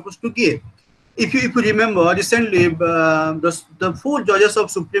is not supposed to give. If you remember recently, the four judges of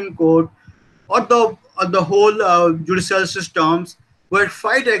Supreme Court or the whole judicial systems were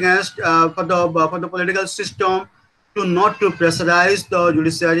fight against for the political system to pressurize the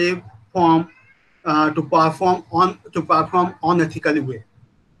judiciary form to perform unethically way.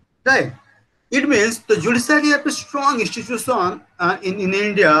 Right. It means the judiciary is a strong institution in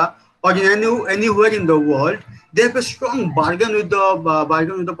India or anywhere in the world. They have a strong bargain with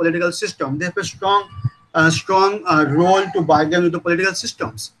the political system. They have a strong role to bargain with the political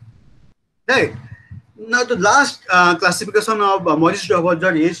systems. Right. Now the last classification of Maurice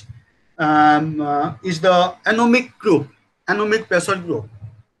Roberger is the anomic pressure group.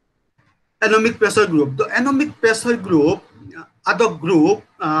 Anomic pressure group. The anomic pressure group are the group.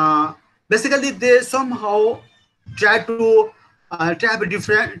 Basically, they somehow try to try to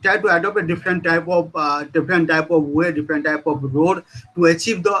adopt a different type of way, different type of road to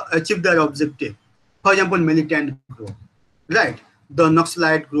achieve their objective. For example, militant group, right? The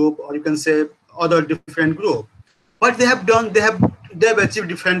Naxalite group, or you can say other different group. What they have done, they have achieved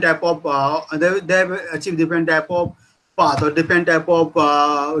different type of they have achieved different type of path or different type of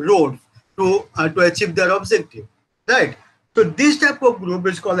road to achieve their objective, right? So this type of group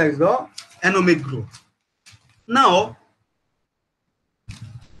is called as the anomic group. Now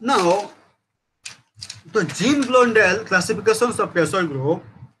the Jean Blondel classifications of pressure group,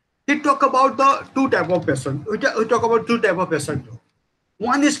 he talk about the two type of pressure. We talk about two type of pressure group.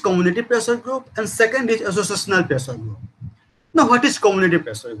 One is community pressure group and second is associational pressure group. Now what is community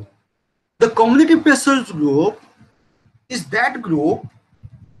pressure group? The community pressure group is that group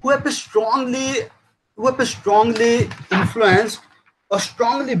who have a strongly influenced or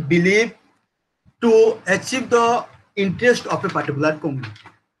strongly believe to achieve the interest of a particular community,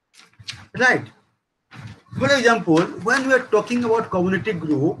 right? For example, when we are talking about community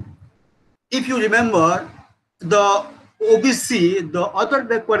group, if you remember, the OBC, the other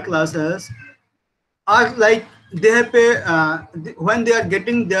backward classes, are like they have a when they are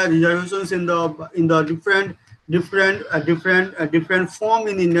getting their reservations in the different form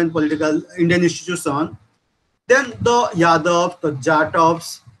in Indian institution, then the Yadavs, the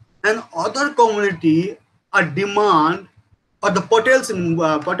Jatovs, and other community are demand, or the Patels in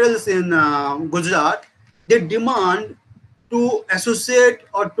Gujarat, they demand to associate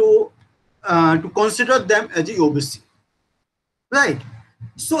or to consider them as the OBC, right?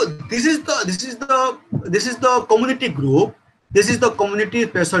 So this is the community group. This is the community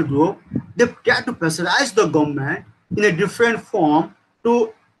pressure group. They try to pressurize the government in a different form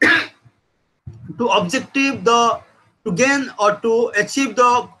to to gain or to achieve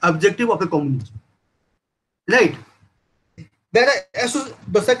the objective of a community, right? The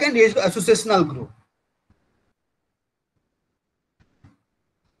second is the associational group.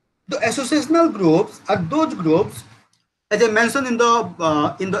 The associational groups are those groups, as I mentioned in the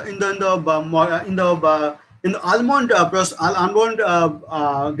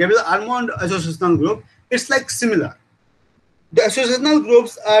Gabriel Almond associational group. It's like similar. The associational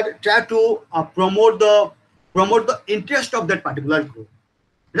groups are try to promote the interest of that particular group,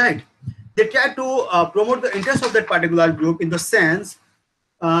 right? They try to promote the interest of that particular group in the sense,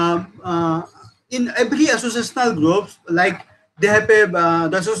 in every associational groups, like they have the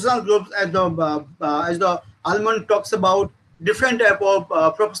associational groups as the Almond talks about different type of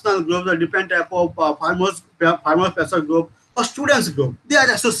professional groups or different type of farmers pressure group or students group. They are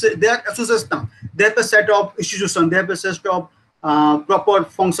associational. They have a set of institutions. They have a set of proper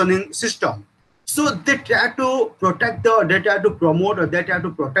functioning system. So they try to protect they try to promote or they try to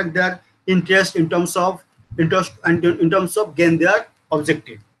protect their interest in terms of interest and in terms of gain their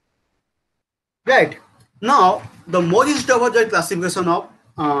objective. Right. Now, the Morris divergent classification of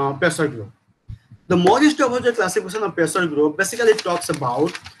pressure group. The Morris divergent classification of pressure group basically talks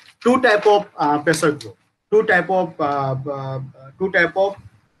about two type of pressure group, two type of two type of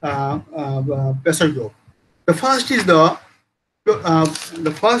pressure group. The first is the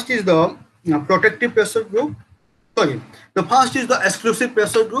protective pressure group. Sorry, the first is the exclusive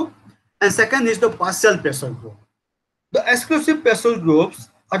pressure group, and second is the partial pressure group. The exclusive pressure groups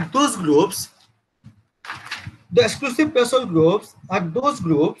are those groups. The exclusive pressure groups are those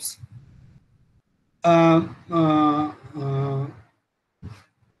groups uh, uh, uh,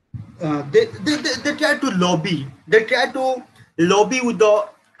 they try to lobby. They try to lobby with the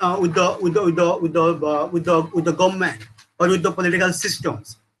with the government or with the political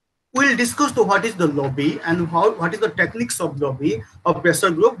systems. We'll discuss the what is the lobby and what is the techniques of lobby of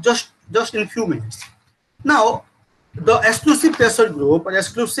pressure group just in few minutes. Now, the exclusive pressure group or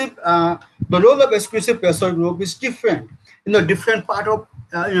exclusive the role of exclusive pressure group is different in a different part of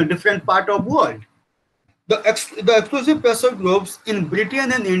different part of world. The exclusive pressure groups in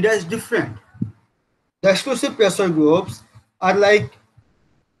Britain and India is different. The exclusive pressure groups are like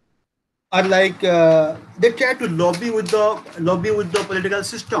they try to lobby with the political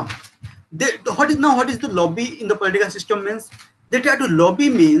system. What is the lobby in the political system means? They try to lobby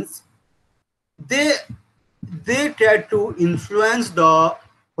means they try to influence the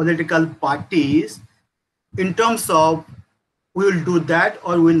political parties in terms of we will do that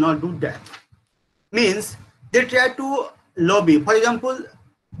or we will not do that. Means they try to lobby. For example,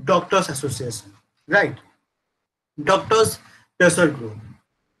 doctors association, right? Doctors pressure group.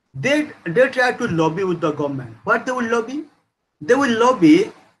 They try to lobby with the government. What they will lobby? They will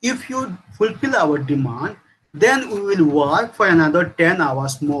lobby, if you fulfill our demand, then we will work for another 10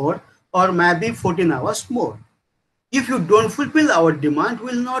 hours more or maybe 14 hours more. If you don't fulfill our demand, we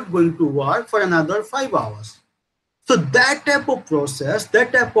will not going to work for another 5 hours. So that type of process,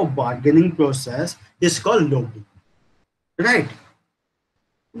 that type of bargaining process is called lobby. Right.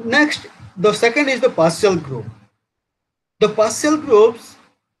 Next, the second is the partial group. The partial groups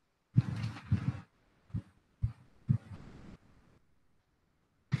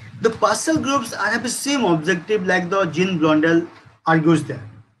have the same objective like the Jean Blondel argues there.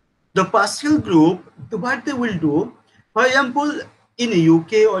 The partial group, what they will do, for example, in the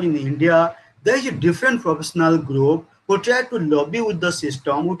UK or in India, there is a different professional group who try to lobby with the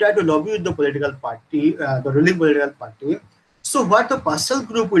system, who try to lobby with the political party, the ruling political party. So what the partial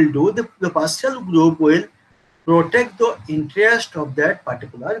group will do, the partial group will protect the interest of that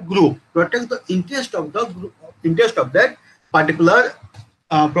particular group, protect the interest of the group, interest of that particular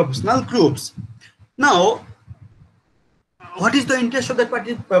professional groups. Now, what is the interest of that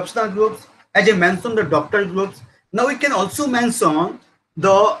particular professional groups? As I mentioned, the doctor groups. Now we can also mention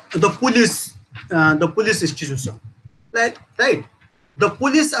the police institution. Like, right, the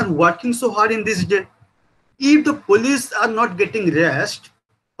police are working so hard in this day. If the police are not getting rest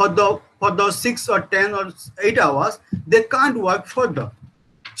for the 6 or 10 or 8 hours, they can't work further.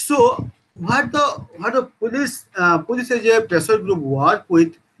 So what the police as a pressure group work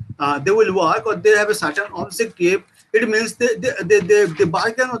with, they will work or they have a certain objective. It means they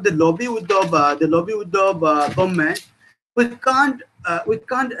bargain or they lobby with the government. We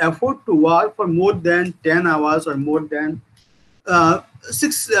can't afford to work for more than 10 hours or more than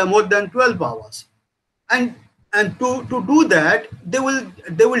more than 12 hours, and to do that they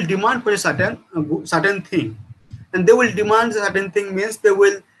will demand for a certain thing, and they will demand a certain thing means they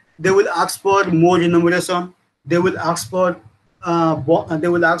will ask for more remuneration, they will ask for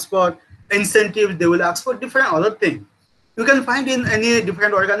incentives, they will ask for different other things. You can find in any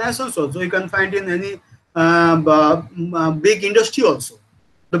different organizations also. You can find in any big industry also.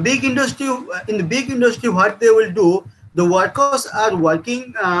 The big industry, in the big industry, what they will do, the workers are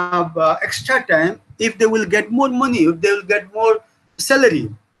working extra time if they will get more money, if they will get more salary.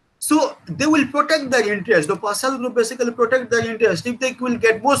 So they will protect their interest. The partial group basically protect their interest. If they will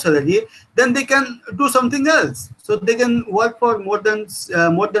get more salary, then they can do something else. So they can work for more than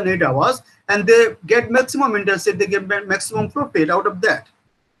 8 hours, and they get maximum interest. They get maximum profit out of that.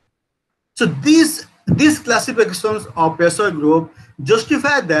 So these classifications of pressure group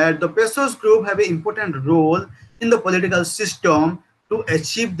justify that the pressure group have an important role in the political system to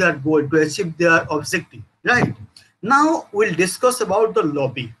achieve their goal, to achieve their objective. Right. Now we'll discuss about the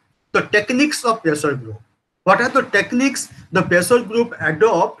lobby, the techniques of pressure group. What are the techniques the pressure group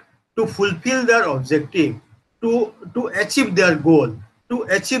adopt to fulfill their objective, to achieve their goal, to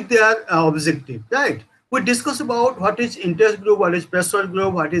achieve their objective, right? We discuss about what is interest group, what is pressure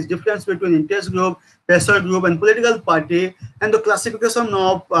group, what is difference between interest group, pressure group, and political party, and the classifications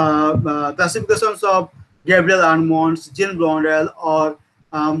of Gabriel Armand's, Jean Blondel, or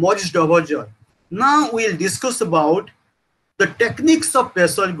Maurice Dauverger. Now we'll discuss about the techniques of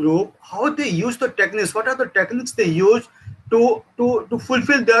pressure group, how they use the techniques, what are the techniques they use to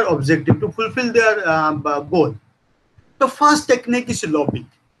fulfill their objective, to fulfill their goal. The first technique is lobbying.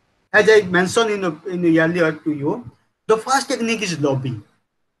 As I mentioned in the earlier to you, the first technique is lobbying.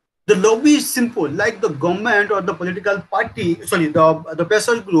 The lobby is simple, like the government or the political party, sorry, the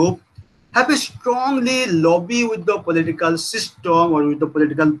pressure group have a strongly lobby with the political system or with the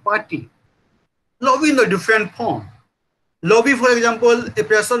political party. Lobby in a different form. Lobby, for example, a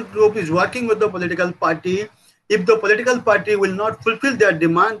pressure group is working with the political party. If the political party will not fulfill their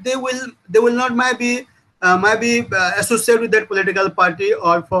demand, they will not maybe associate with that political party,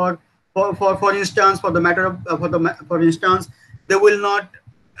 or for instance, for the matter of for instance, they will not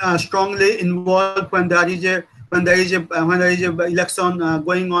strongly involved when there is a election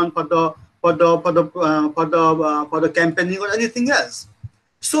going on for the campaigning or anything else.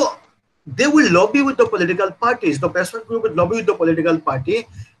 So they will lobby with the political parties. The pressure group will lobby with the political party.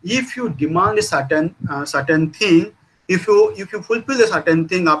 If you demand a certain thing, if you fulfill a certain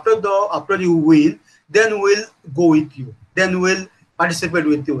thing after you win, then we'll go with you. Then we'll participate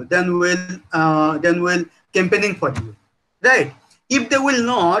with you. Then we'll campaigning for you, right? If they will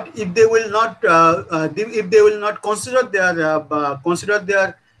not consider their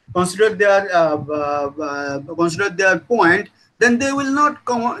point, then they will not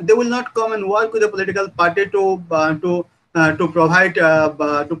come and work with the political party to provide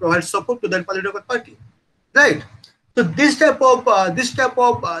support to that political party, right? So this type of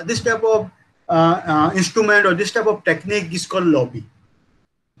instrument or this type of technique is called lobby.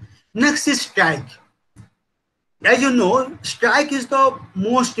 Next is strike. As you know, strike is the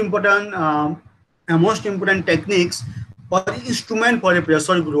most important techniques or instrument for a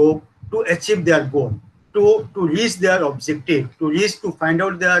pressure group to achieve their goal, to reach their objective, to find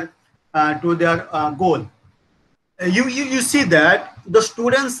out their goal. You see that the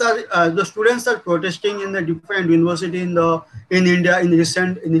students are protesting in the different university in India in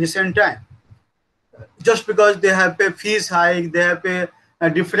recent time, just because they have pay fees hike, they have pay a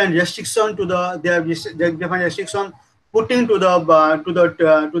different restriction to the different restriction putting to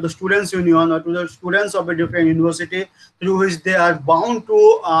the students union or to the students of a different university, through which they are bound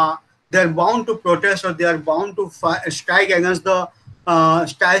to protest, or they are bound to strike against the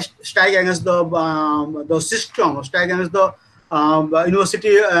system, or strike against the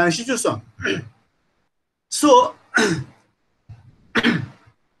university institution. So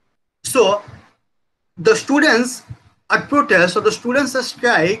so the students are protest, or the students are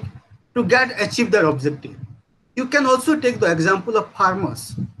strike to get achieve their objective. You can also take the example of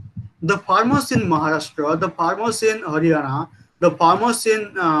farmers. The farmers in Maharashtra, the farmers in Haryana, the farmers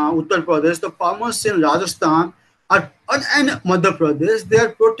in Uttar Pradesh, the farmers in Rajasthan, and Madhya Pradesh, they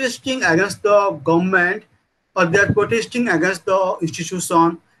are protesting against the government, or they are protesting against the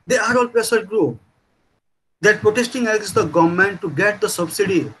institution. They are all pressure group. They're protesting against the government to get the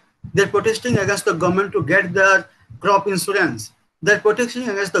subsidy. They're protesting against the government to get their crop insurance. They're protesting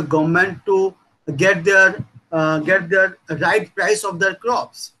against the government to get their right price of their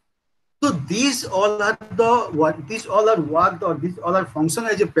crops. So these all are worked, or these all are function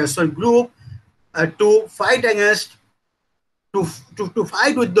as a pressure group to fight against, to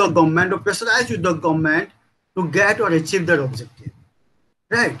fight with the government, or pressurize with the government to get or achieve their objective.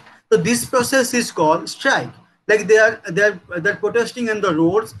 Right. So this process is called strike. Like they're protesting in the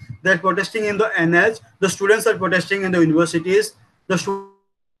roads, they're protesting in the NH, the students are protesting in the universities, the students are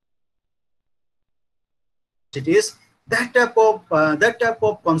protesting in the universities. That type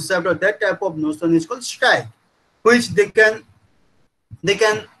of concept, or that type of notion is called strike, which they can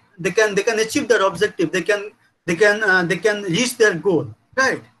achieve their objective. They can reach their goal.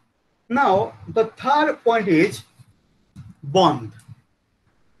 Right. Now the third point is bond.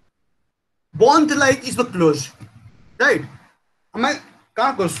 Bond like is the close, right? मैं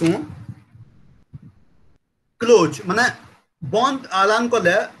क्या करसूं close माने bond आलान को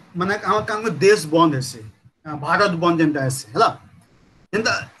ले माने काम देश bond है से भारत बॉन्ड जनता है से हला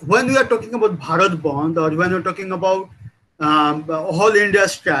when we are talking about Bharat bond, or when we are talking about whole India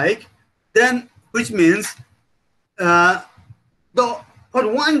strike, then which means the for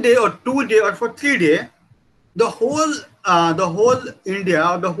 1 day or 2 day or for 3 day, the whole India,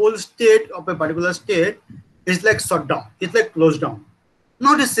 or the whole state of a particular state is like shut down. It's like closed down.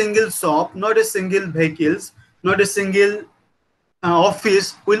 Not a single shop, not a single vehicles, not a single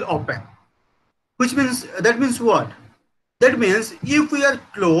office will open. which means that means what? That means if we are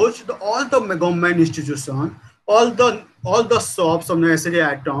closed, all the government institution, all the shops of necessary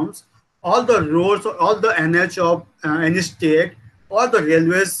items, all the roads, all the NH of any state, all the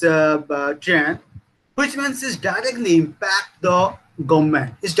railways train, which means is directly impact the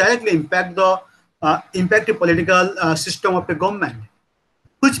government. It's directly impact the political system of the government.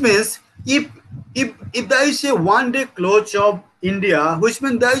 Which means if there is a one day close of India, which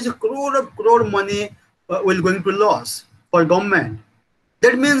means there is a crore money will going to loss for government.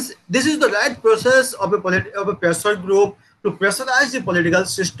 That means this is the right process of a pressure group to pressurize the political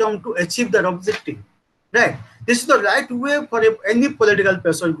system to achieve their objective. Right. This is the right way for any political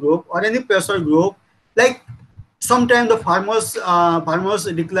pressure group or any pressure group. Like sometimes the farmers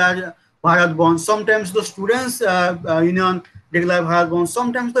declare Bharat Band. Sometimes the students union declare Bharat Band.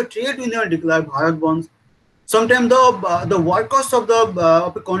 Sometimes the trade union declare Bharat Band. Sometimes the workers of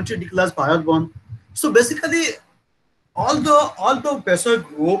the country declares Bharat Band. So basically, all the pressure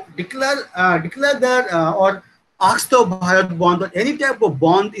group declare that or ask the Bharat Band or any type of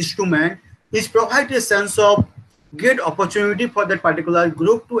bond instrument is provide a sense of great opportunity for that particular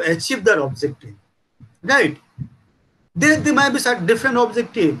group to achieve their objective. Right? They might be set different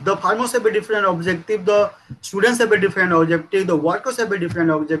objective. The farmers have a different objective. The students have a different objective. The workers have a different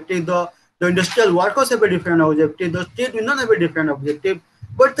objective. The industrial workers have a different objective. The state union have a different objective.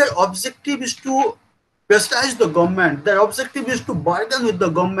 But their objective is to pressurize the government. Their objective is to bargain with the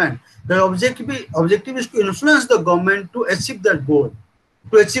government. Their objective is to influence the government to achieve their goal,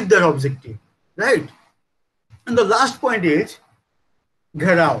 to achieve their objective. Right? And the last point is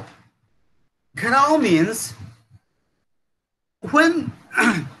Gharao. Gharao means when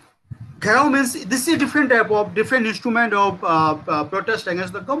Gharao means this is a different instrument of protest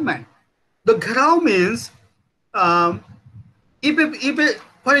against the government. The Gharao means if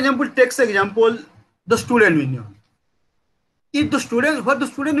for example, takes example the student union. If what the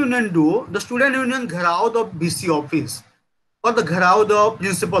student union do, the student union Gharao the BC office or the Gharao the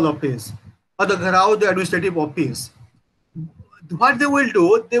principal office or the Gharao the administrative office. What they will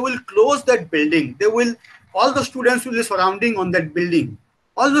do, they will close that building. All the students will be surrounding on that building.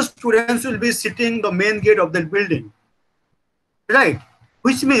 All the students will be sitting the main gate of that building. Right?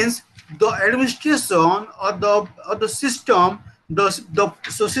 Which means the administration or the system,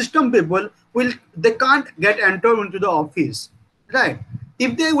 so system people they can't get enter into the office. Right?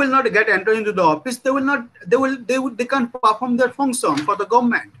 If they will not get enter into the office, they can't perform their function for the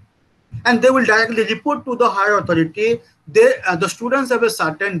government. And they will directly report to the higher authority. The students have a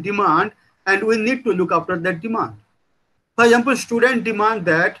certain demand and we need to look after that demand. For example, students demand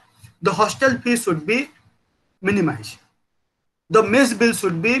that the hostel fees should be minimized. The mess bill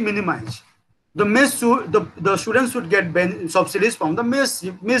should be minimized. The students should get subsidies from the mess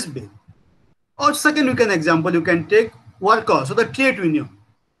bill. Or second, you can take workers, so the trade union.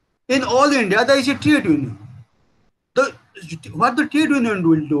 In all India, there is a trade union. What the trade union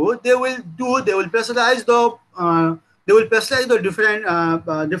will do, they will pressurize the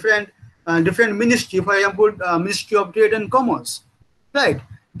different ministry. For example, Ministry of Trade and Commerce, right?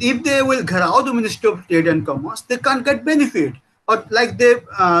 If they will Gharao the Ministry of Trade and Commerce, they can't get benefit, or like the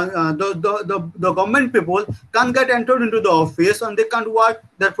government people can't get entered into the office and they can't work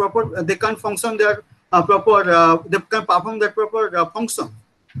their proper, they can't function their they can perform their proper function,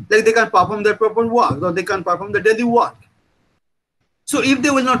 like they can perform their proper work or they can perform the daily work. So if they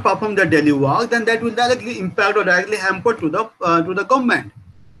will not perform their daily work, then that will directly impact or directly hamper to the government.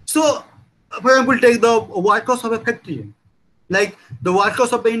 So, for example, take the workers of a factory, like the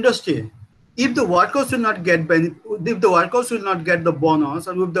workers of the industry. If the workers will not get if the workers will not get the bonus,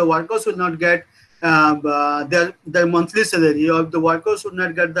 or if the workers will not get their monthly salary, or if the workers will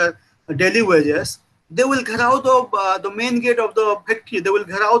not get their daily wages, they will get out of the main gate of the factory. They will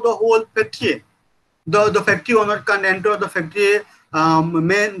get out the whole factory. The factory owner can enter the factory.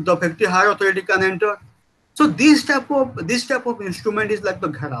 The factory higher authority can enter. So this type of instrument is like the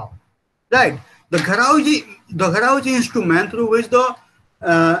Gharao, right? The Gharao is instrument through which the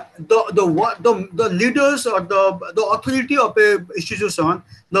leaders or the authority of a institution,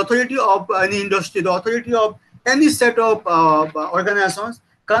 the authority of any industry, the authority of any set of organizations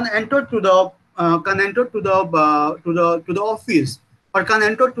can enter to the office, or can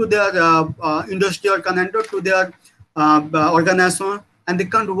enter to their industry, or can enter to their organization, and they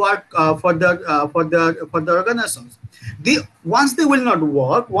can't work for the organizations. Once they will not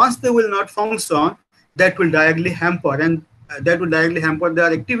work, once they will not function, that will directly hamper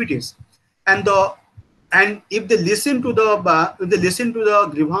their activities. And if they listen to the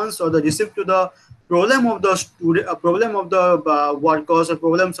grievance, or they listen to problem of the student, a problem of the workers, or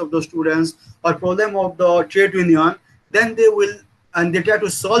problems of the students, or problem of the trade union, then they will, and they try to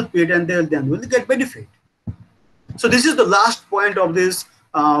solve it, and they then will get benefit. So this is the last point of this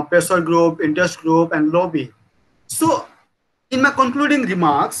pressure group, interest group, and lobby. So in my concluding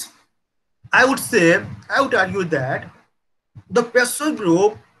remarks, I would say, I would argue that the pressure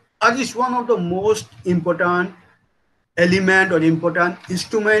group is one of the most important element or important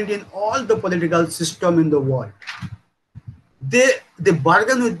instrument in all the political system in the world. They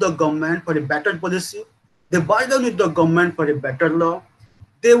bargain with the government for a better policy. They bargain with the government for a better law.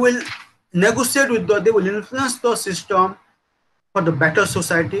 They will negotiate with they will influence the system for the better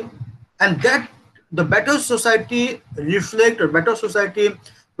society, and that the better society reflect, or better society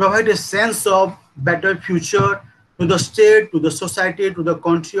provide a sense of better future to the state, to the society, to the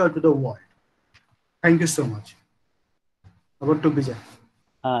country, or to the world. Thank you so much. About to Vijay.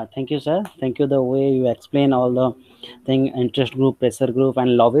 Thank you, sir. Thank you the way you explain all the thing, interest group, pressure group,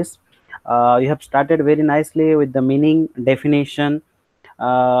 and lobbies. You have started very nicely with the meaning definition.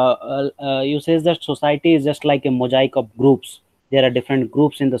 You says that society is just like a mosaic of groups. There are different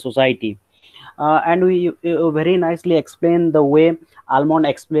groups in the society, and you very nicely explain the way Almond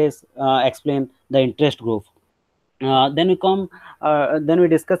explain the interest group. Then we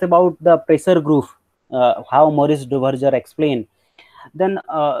discuss about the pressure group, how Maurice Duverger explained. Then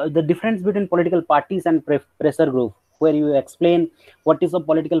the difference between political parties and pressure group, where you explain what is a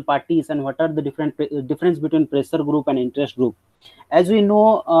political parties and what are the difference between pressure group and interest group. As we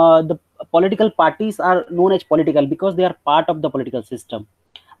know, the political parties are known as political because they are part of the political system,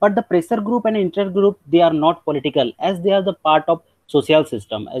 but the pressure group and interest group, they are not political as they are the part of social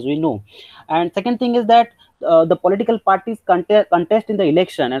system, as we know. And second thing is that the political parties contest in the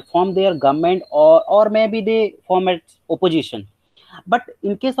election and form their government, or maybe they form its opposition. But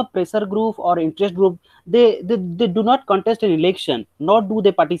in case of pressure group or interest group, they do not contest an election, nor do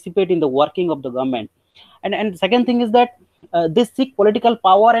they participate in the working of the government. And second thing is that they seek political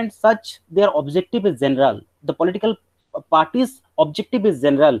power, and such their objective is general. The political parties objective is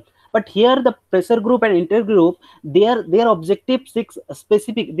general, but here the pressure group and interest group, their objective seeks a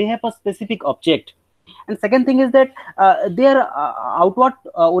specific, they have a specific object. And second thing is that they are outward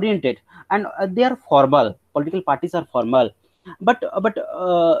oriented, and they are formal. Political parties are formal, but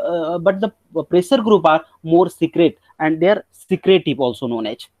the pressure group are more secret, and they are secretive, also known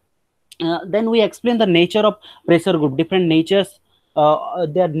as. Then we explain the nature of pressure group, different natures.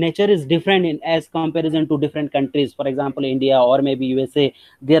 Their nature is different in as comparison to different countries. For example, India or maybe USA,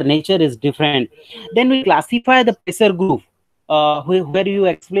 their nature is different. Then we classify the pressure group, where you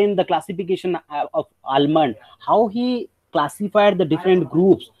explain the classification of Almond, how he classified the different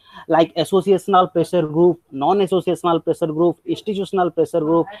groups, like associational pressure group, non-associational pressure group, institutional pressure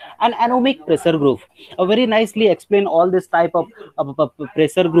group, and anomic pressure group. Very nicely explain all this type of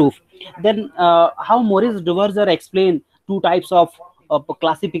pressure group. Then how Maurice Duverger explained two types of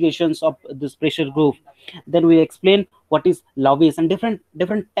classifications of this pressure group. Then we explain what is lobbies and different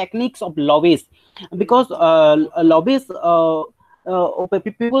techniques of lobbies, because lobbies,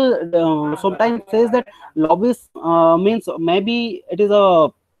 people sometimes says that lobbies means maybe it is a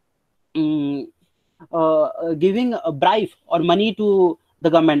giving a bribe or money to the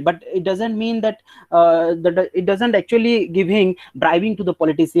government, but it doesn't mean that that it doesn't actually giving bribing to the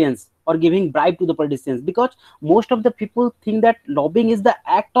politicians or giving bribe to the politicians, because most of the people think that lobbying is the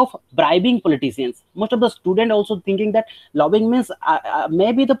act of bribing politicians. Most of the student also thinking that lobbying means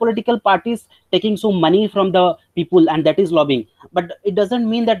maybe the political parties taking some money from the people, and that is lobbying. But it doesn't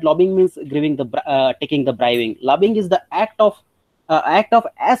mean that lobbying means giving the taking the bribing. Lobbying is the act of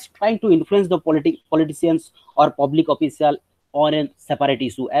as trying to influence the politicians or public official on a separate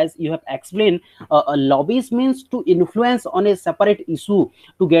issue. As you have explained, a lobbyist means to influence on a separate issue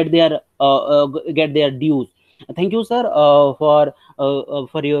to get their dues. Thank you, sir, for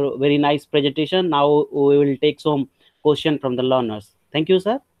your very nice presentation. Now we will take some question from the learners. Thank you,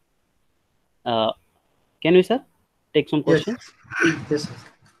 sir. Can we, sir, take some questions? Yes, sir.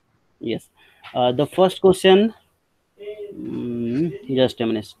 Yes. The first question. Just a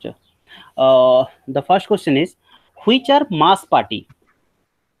minute. The first question is, which are mass party?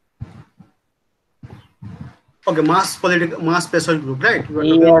 Okay, mass pressure group, right?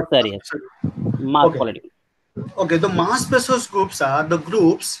 Yes, sir. Yes. Mass Okay. political. Okay, the mass pressure groups are the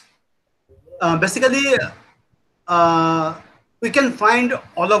groups. Basically, we can find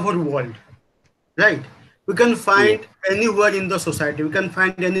all over the world, right? We can find anywhere in the society. We can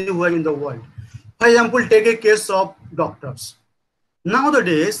find anywhere in the world. For example, take a case of doctors.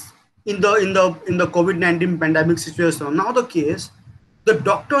 Nowadays, in the COVID-19 pandemic situation, now the case, the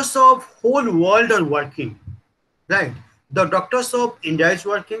doctors of whole world are working, right? The doctors of India is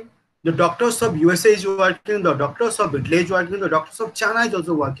working, the doctors of USA is working, the doctors of Italy is working, the doctors of China is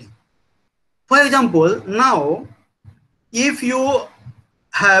also working. For example, now if you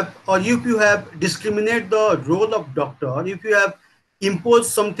have, or if you have discriminate the role of doctor, if you have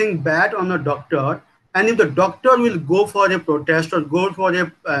imposed something bad on a doctor, and if the doctor will go for a protest or go for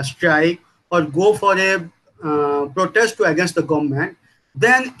a strike or go for a protest to against the government,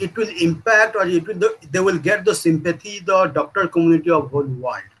 then it will impact, or it will, they will get the sympathy the doctor community of whole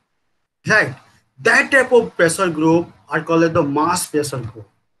world, right? That type of pressure group are called the mass pressure group,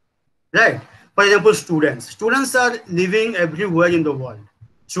 right? For example, students are living everywhere in the world.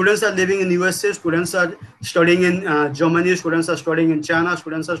 Students are living in USA, students are studying in Germany, students are studying in China,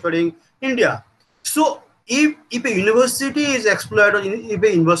 students are studying India. So if a university is exploited, or if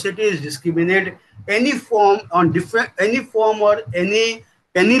a university is discriminated any form on different, any form or any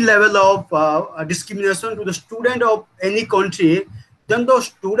level of discrimination to the student of any country, then the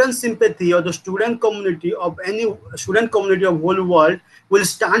student sympathy or the student community of any student community of whole world will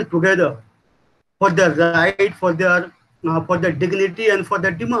stand together for their right, for their dignity and for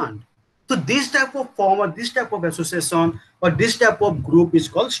their demand. So this type of form, or this type of association, or this type of group is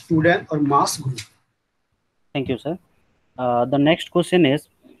called student or mass group. Thank you, sir. The next question is,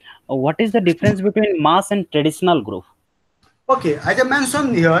 what is the difference between mass and traditional group? Okay, as I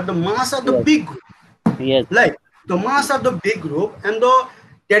mentioned here, the mass are the Yes. big group. Yes. Like the mass are the big group, and the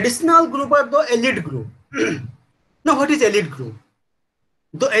traditional group are the elite group. Now, what is elite group?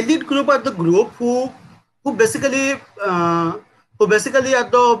 The elite group are the group who basically are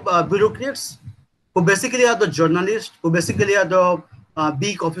the bureaucrats, who basically are the journalists, who basically are the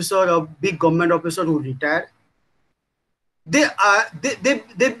big officer or big government officer who retired. They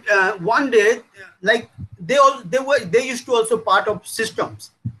one day, like they used to also part of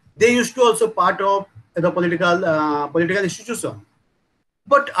systems. They used to also part of the political institution.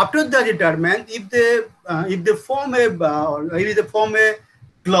 But after the retirement, if they form a or if they form a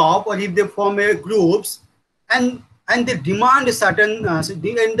club, or if they form a groups, and they demand a certain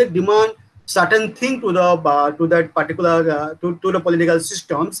and they demand certain thing to the to that particular to the political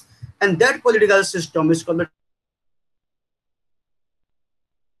systems, and that political system is called the traditional group.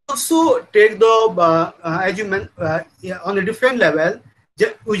 We also take the as you meant yeah, on a different level.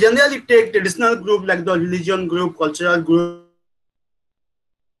 We generally take traditional group like the religion group, cultural group,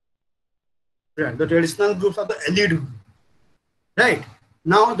 and these are different. The traditional groups are the elite group, right?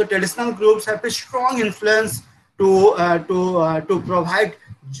 Now the traditional groups have a strong influence to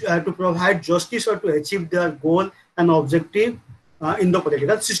provide justice or to achieve their goal and objective in the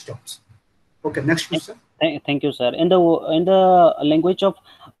political systems. Okay, next question. Thank you, sir. In the language of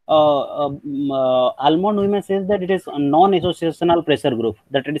Almond, women says that it is a non-associational pressure group.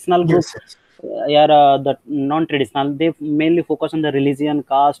 The traditional group Yes, yes, are the non-traditional. They mainly focus on the religion,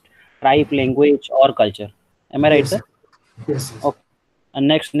 caste, tribe, language, or culture. Am I right, yes, sir? yes, yes. Okay. And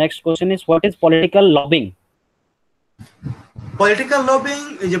next question is, what is political lobbying? Political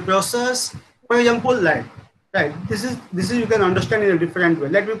lobbying is a process. For example, like right, this is you can understand in a different way.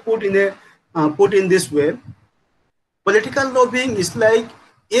 Let me put in this way. Political lobbying is like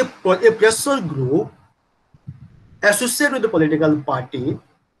a pressure group associated with the political party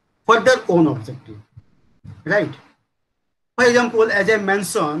for their own objective, right? For example, as I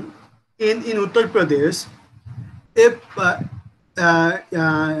mentioned, in Uttar Pradesh, if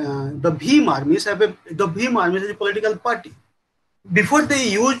the Bhim armies the Bhim armies is a political party. Before they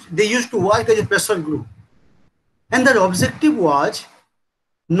used to work as a pressure group, and their objective was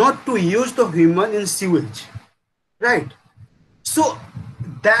not to use the human in sewage, right? So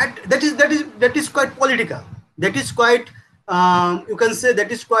that is quite political. That is quite you can say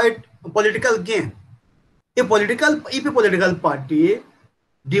that is quite a political game. If a political party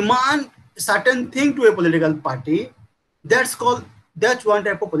demand certain thing to a political party, that's one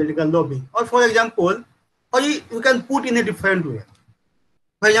type of political lobbying. Or for example, or you can put in a different way.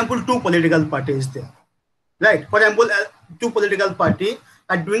 For example, two political parties there, right? For example, two political party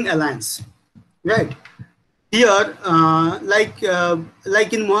are doing alliance, right? Here, like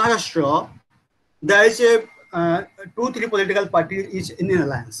in Maharashtra, there is a two three political parties is in an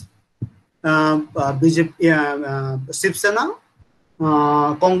alliance. BJP, Shiv Sena,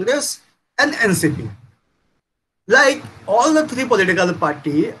 Congress, and NCP. Like all the three political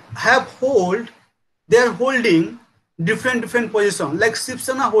party have they are holding different positions. Like Shiv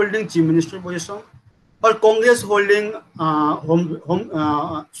Sena holding chief minister position, or Congress holding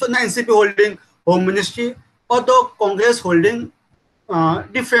so NCP holding home ministry, or the Congress holding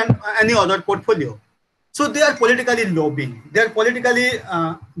different any other portfolio. So they are politically lobbying. They're politically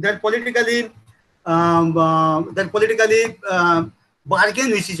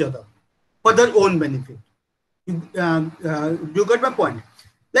bargain with each other for their own benefit. You got my point?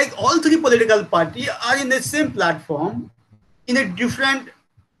 Like all three political parties are in the same platform, in a different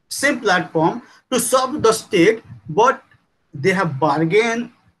same platform to serve the state, but they have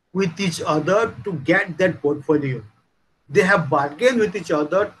bargained with each other to get that portfolio. They have bargained with each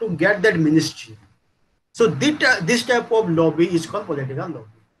other to get that ministry. So this type of lobby is called political lobby.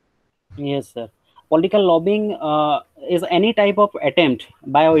 Yes, sir. Political lobbying is any type of attempt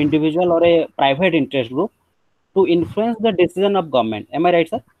by an individual or a private interest group to influence the decision of government. Am I right,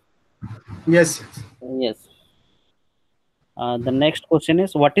 sir? Yes, yes. Yes. The next question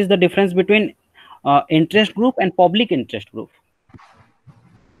is, what is the difference between interest group and public interest group?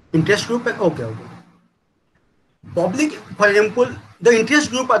 Interest group, okay, okay. Public, for example, the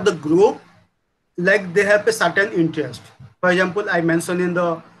interest group are the group like they have a certain interest. For example, I mentioned in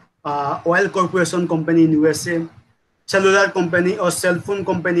the oil corporation company in USA, cellular company or cell phone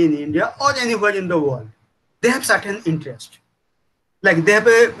company in India or anywhere in the world. They have certain interest. Like they have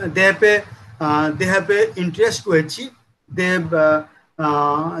a interest to achieve. They have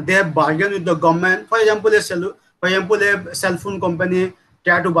bargained with the government. For example, a cell phone company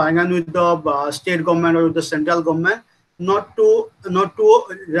try to bargain with the state government or with the central government not to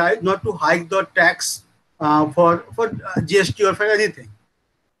hike the tax for GST or for anything.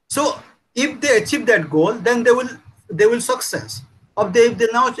 So if they achieve that goal, then they will success. Or if they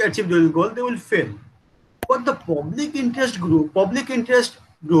now achieve the goal, they will fail. But the public interest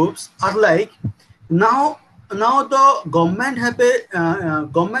groups are like now now the government have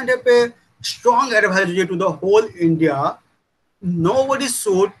a strong advisory to the whole India. Nobody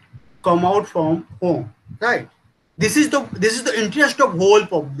should come out from home, right? This is the interest of whole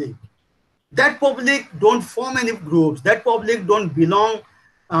public. That public don't form any groups. That public don't belong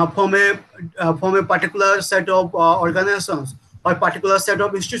from a particular set of organizations or particular set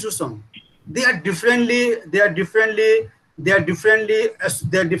of institutions. They are differently. They are differently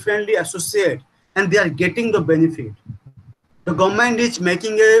associated, and they are getting the benefit. The government is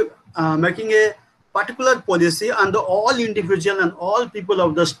making a particular policy, and all individual and all people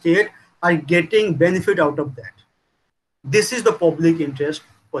of the state are getting benefit out of that. This is the public interest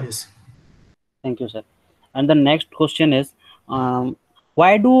policy. Thank you, sir. And the next question is,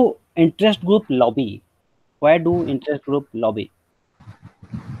 why do interest group lobby? Why do interest group lobby?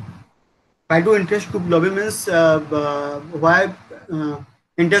 Why do interest group lobby means why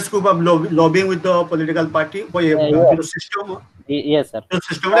interest group of lobbying with the political party to Yes, the system, yes, sir.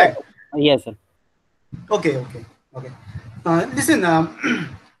 Why, right? yes, sir. Okay, okay, okay. Listen,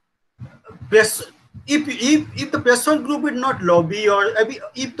 press if the pressure group would not lobby, or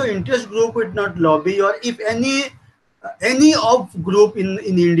if the interest group would not lobby, or if any of group in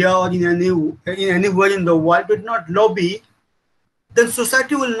India or in anywhere in the world would not lobby, then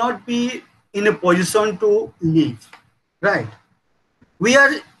society will not be in a position to live, right? We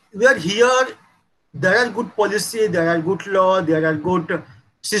are here. There are good policy, there are good law, there are good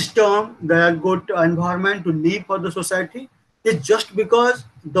system, there are good environment to live for the society. It's just because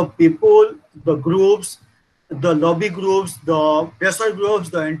the people, the groups, the lobby groups, the pressure groups,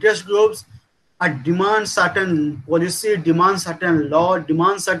 the interest groups are demand certain policy, demand certain law,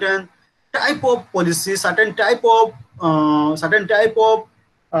 demand certain type of policy, certain type of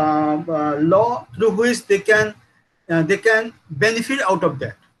law through which they can benefit out of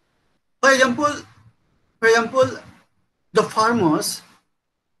that. For example, for example, the farmers,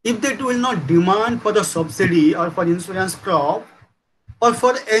 if they will not demand for the subsidy or for insurance crop or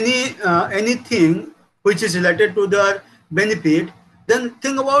for anything which is related to their benefit, then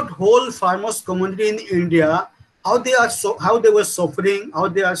think about whole farmers community in India, how they were suffering, how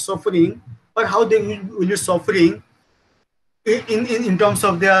they are suffering, or how they will be suffering in terms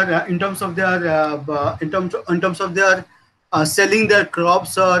of their in terms of their selling their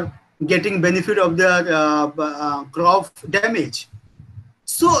crops or getting benefit of their crop damage.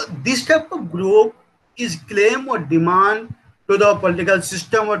 So this type of group is claim or demand to the political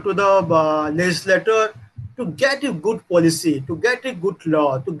system or to the legislator to get a good policy, to get a good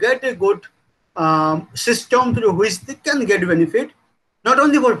law, to get a good system through which they can get benefit, not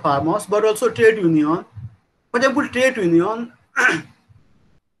only for farmers but also trade union. For example, trade union,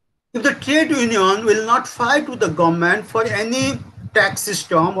 if the trade union will not fight with the government for any tax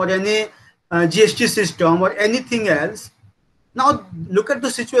system or any GST system or anything else, now look at the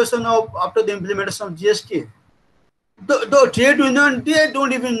situation of after the implementation of GST. The trade union, they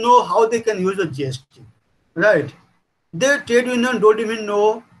don't even know how they can use the GST, right? Their trade union don't even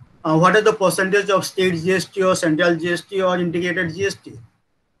know what are the percentage of state GST or central GST or integrated GST?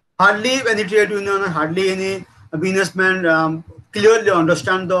 Hardly any trade union or hardly any businessman clearly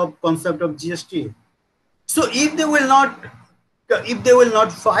understand the concept of GST. So if they will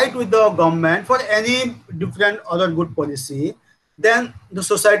not fight with the government for any different other good policy, then the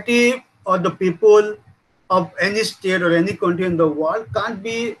society or the people of any state or any country in the world can't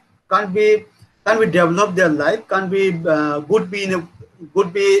be can't be develop their life, can't be good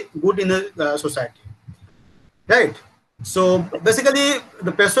in a society, right? So basically,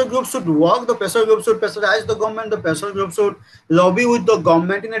 the pressure group should work. The pressure group should pressurize the government. The pressure group should lobby with the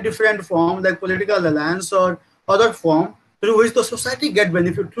government in a different form, like political alliance or other form, through which the society get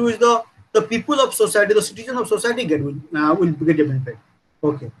benefit, through which the people of society, the citizen of society will get a benefit.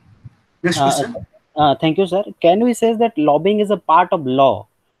 Okay. Next Uh, question. Thank you, sir. Can we say that lobbying is a part of law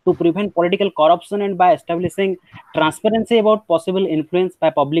to prevent political corruption and by establishing transparency about possible influence by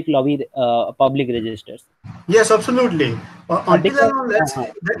public lobby, public registers? Yes, absolutely. Until Because and unless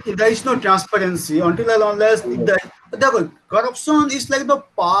there is no transparency, until and unless if corruption is like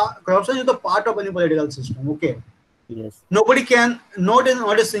corruption is the part of any political system. Okay, yes, nobody can, not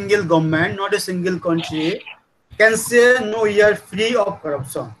a single government, not a single country can say no, we are free of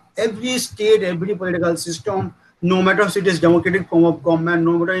corruption. Every state, every political system, no matter if it is democratic form of government,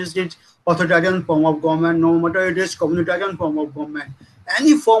 no matter if it is authoritarian form of government, no matter it is communitarian form of government,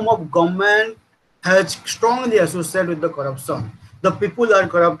 any form of government has strongly associated with the corruption. The people are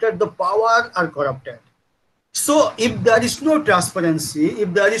corrupted, the power are corrupted. So if there is no transparency,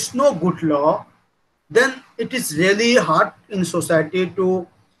 if there is no good law, then it is really hard in society to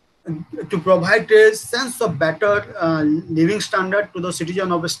provide a sense of better living standard to the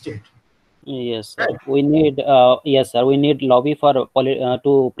citizen of a state. yes, sir. Right? We need, yes, sir. We need lobby for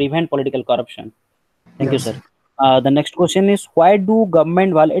to prevent political corruption. Thank you, Yes. sir. The next question is, why do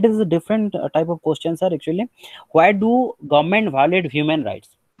government violate? It is a different type of question, sir. Actually, why do government violate human rights?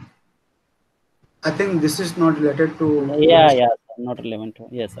 I think this is not related to Yeah, Odisha. yeah, sir, not relevant.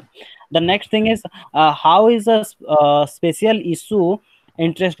 Yes, sir. The next thing is, how is a special issue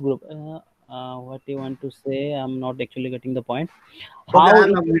interest group? What do you want to say? I'm not actually getting the point. Okay, How is a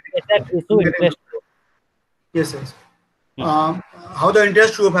special I'm issue getting the interest point. Yes, yes. group? How the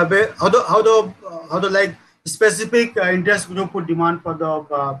interest group have a, how the like specific interest group would demand for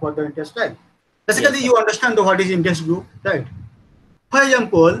the interest, right? Yes, Basically, sir. you understand what is interest group, right? For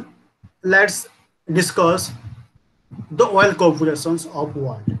example, let's discuss the oil corporations of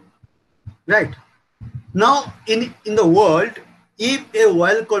world, right? Now, in the world, if a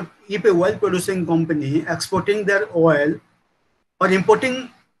oil producing company exporting their oil or importing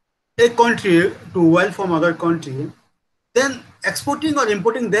a country to oil from other country, then exporting or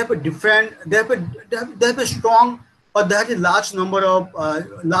importing they have a different they have a strong, or they have a large number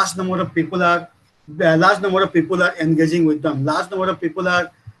of people are large number of people are engaging with them. Large number of people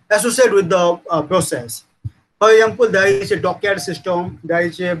are associated with the process. For example, there is a docket system, there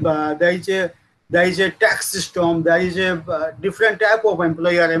is a tax system, there is a different type of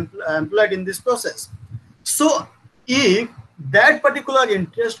employee are employed in this process. So if that particular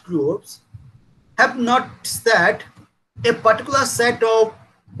interest groups have not set a particular set of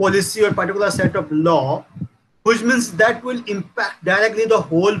policy or particular set of law, which means that will impact directly the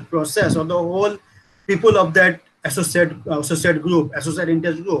whole process or the whole people of that associate group, associate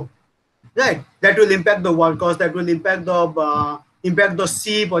interest group, right? That will impact the workers, that will impact the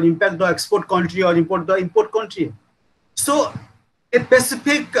ship or impact the export country or import country. So a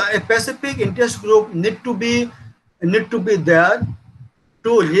specific interest group need to be there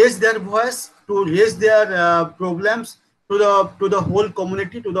to raise their voice, to raise their problems to the whole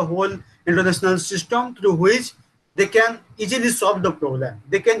community, to the whole international system, through which they can easily solve the problem.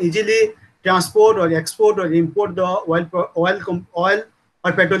 They can easily transport or export or import the oil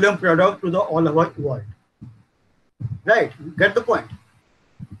or petroleum product to the all over world. Right? Get the point?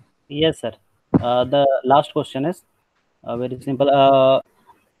 Yes, sir. The last question is very simple.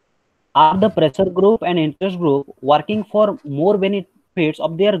 Are the pressure group and interest group working for more benefits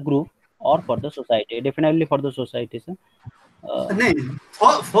of their group or for the society? Definitely for the society, sir. Uh, No,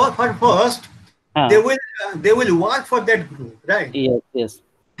 for first, uh, they will work for that group, right? yes, yes,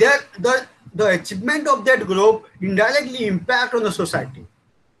 Their the achievement of that group indirectly impact on the society.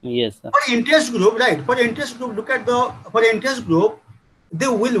 yes, sir. For interest group, right? For interest group, look at the for interest group, they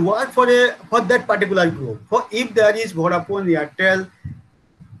will work for that particular group. For if there is Vodafone, Airtel,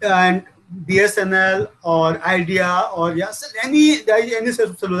 and BSNL or Idea or yes, there is any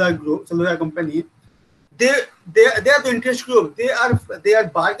cellular group, cellular company, they they are the interest group. They are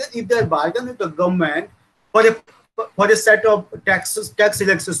bargain, if they are bargain with the government for for a set of tax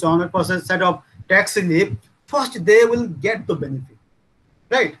relaxation or for a set of tax relief, first they will get the benefit,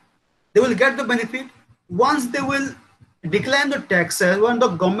 right? They will get the benefit. Once they will decline the taxes, when the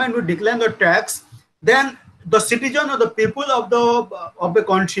government will decline the tax, then the citizen or the people of the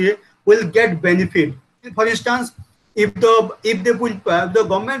country will get benefit. For instance, if the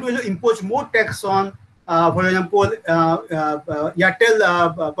government will impose more tax on, for example,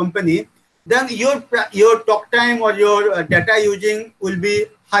 Airtel company, then your talk time or your data using will be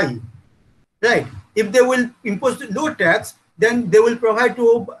high, right? If they will impose low tax, then they will provide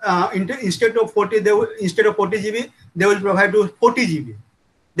to instead of 40 instead of 40 GB, they will provide to 40 GB.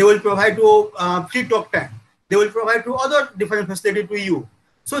 They will provide to free talk time. They will provide to other different facility to you.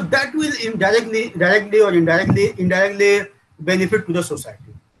 So that will directly or indirectly benefit to the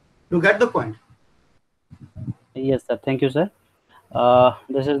society. You get the point? Yes, sir. Thank you, sir.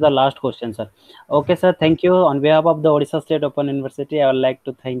 This is the last question, sir. Okay, sir. Thank you. On behalf of the Odisha State Open University, I would like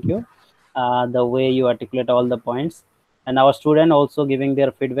to thank you the way you articulate all the points, and our student also giving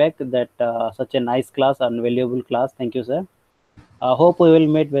their feedback that such a nice class and valuable class. Thank you, sir. Hope we will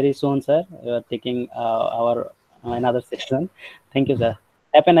meet very soon, sir. You are taking our another session. Thank you, sir.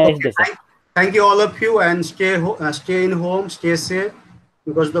 Have a nice Okay. day, sir. Thank you all of you, and stay in home, stay safe,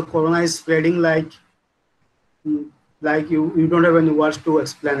 because the corona is spreading like you don't have any words to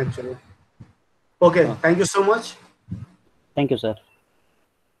explain actually. Okay, Okay. thank you so much. Thank you, sir.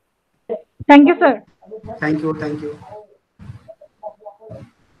 Thank you, sir. Thank you.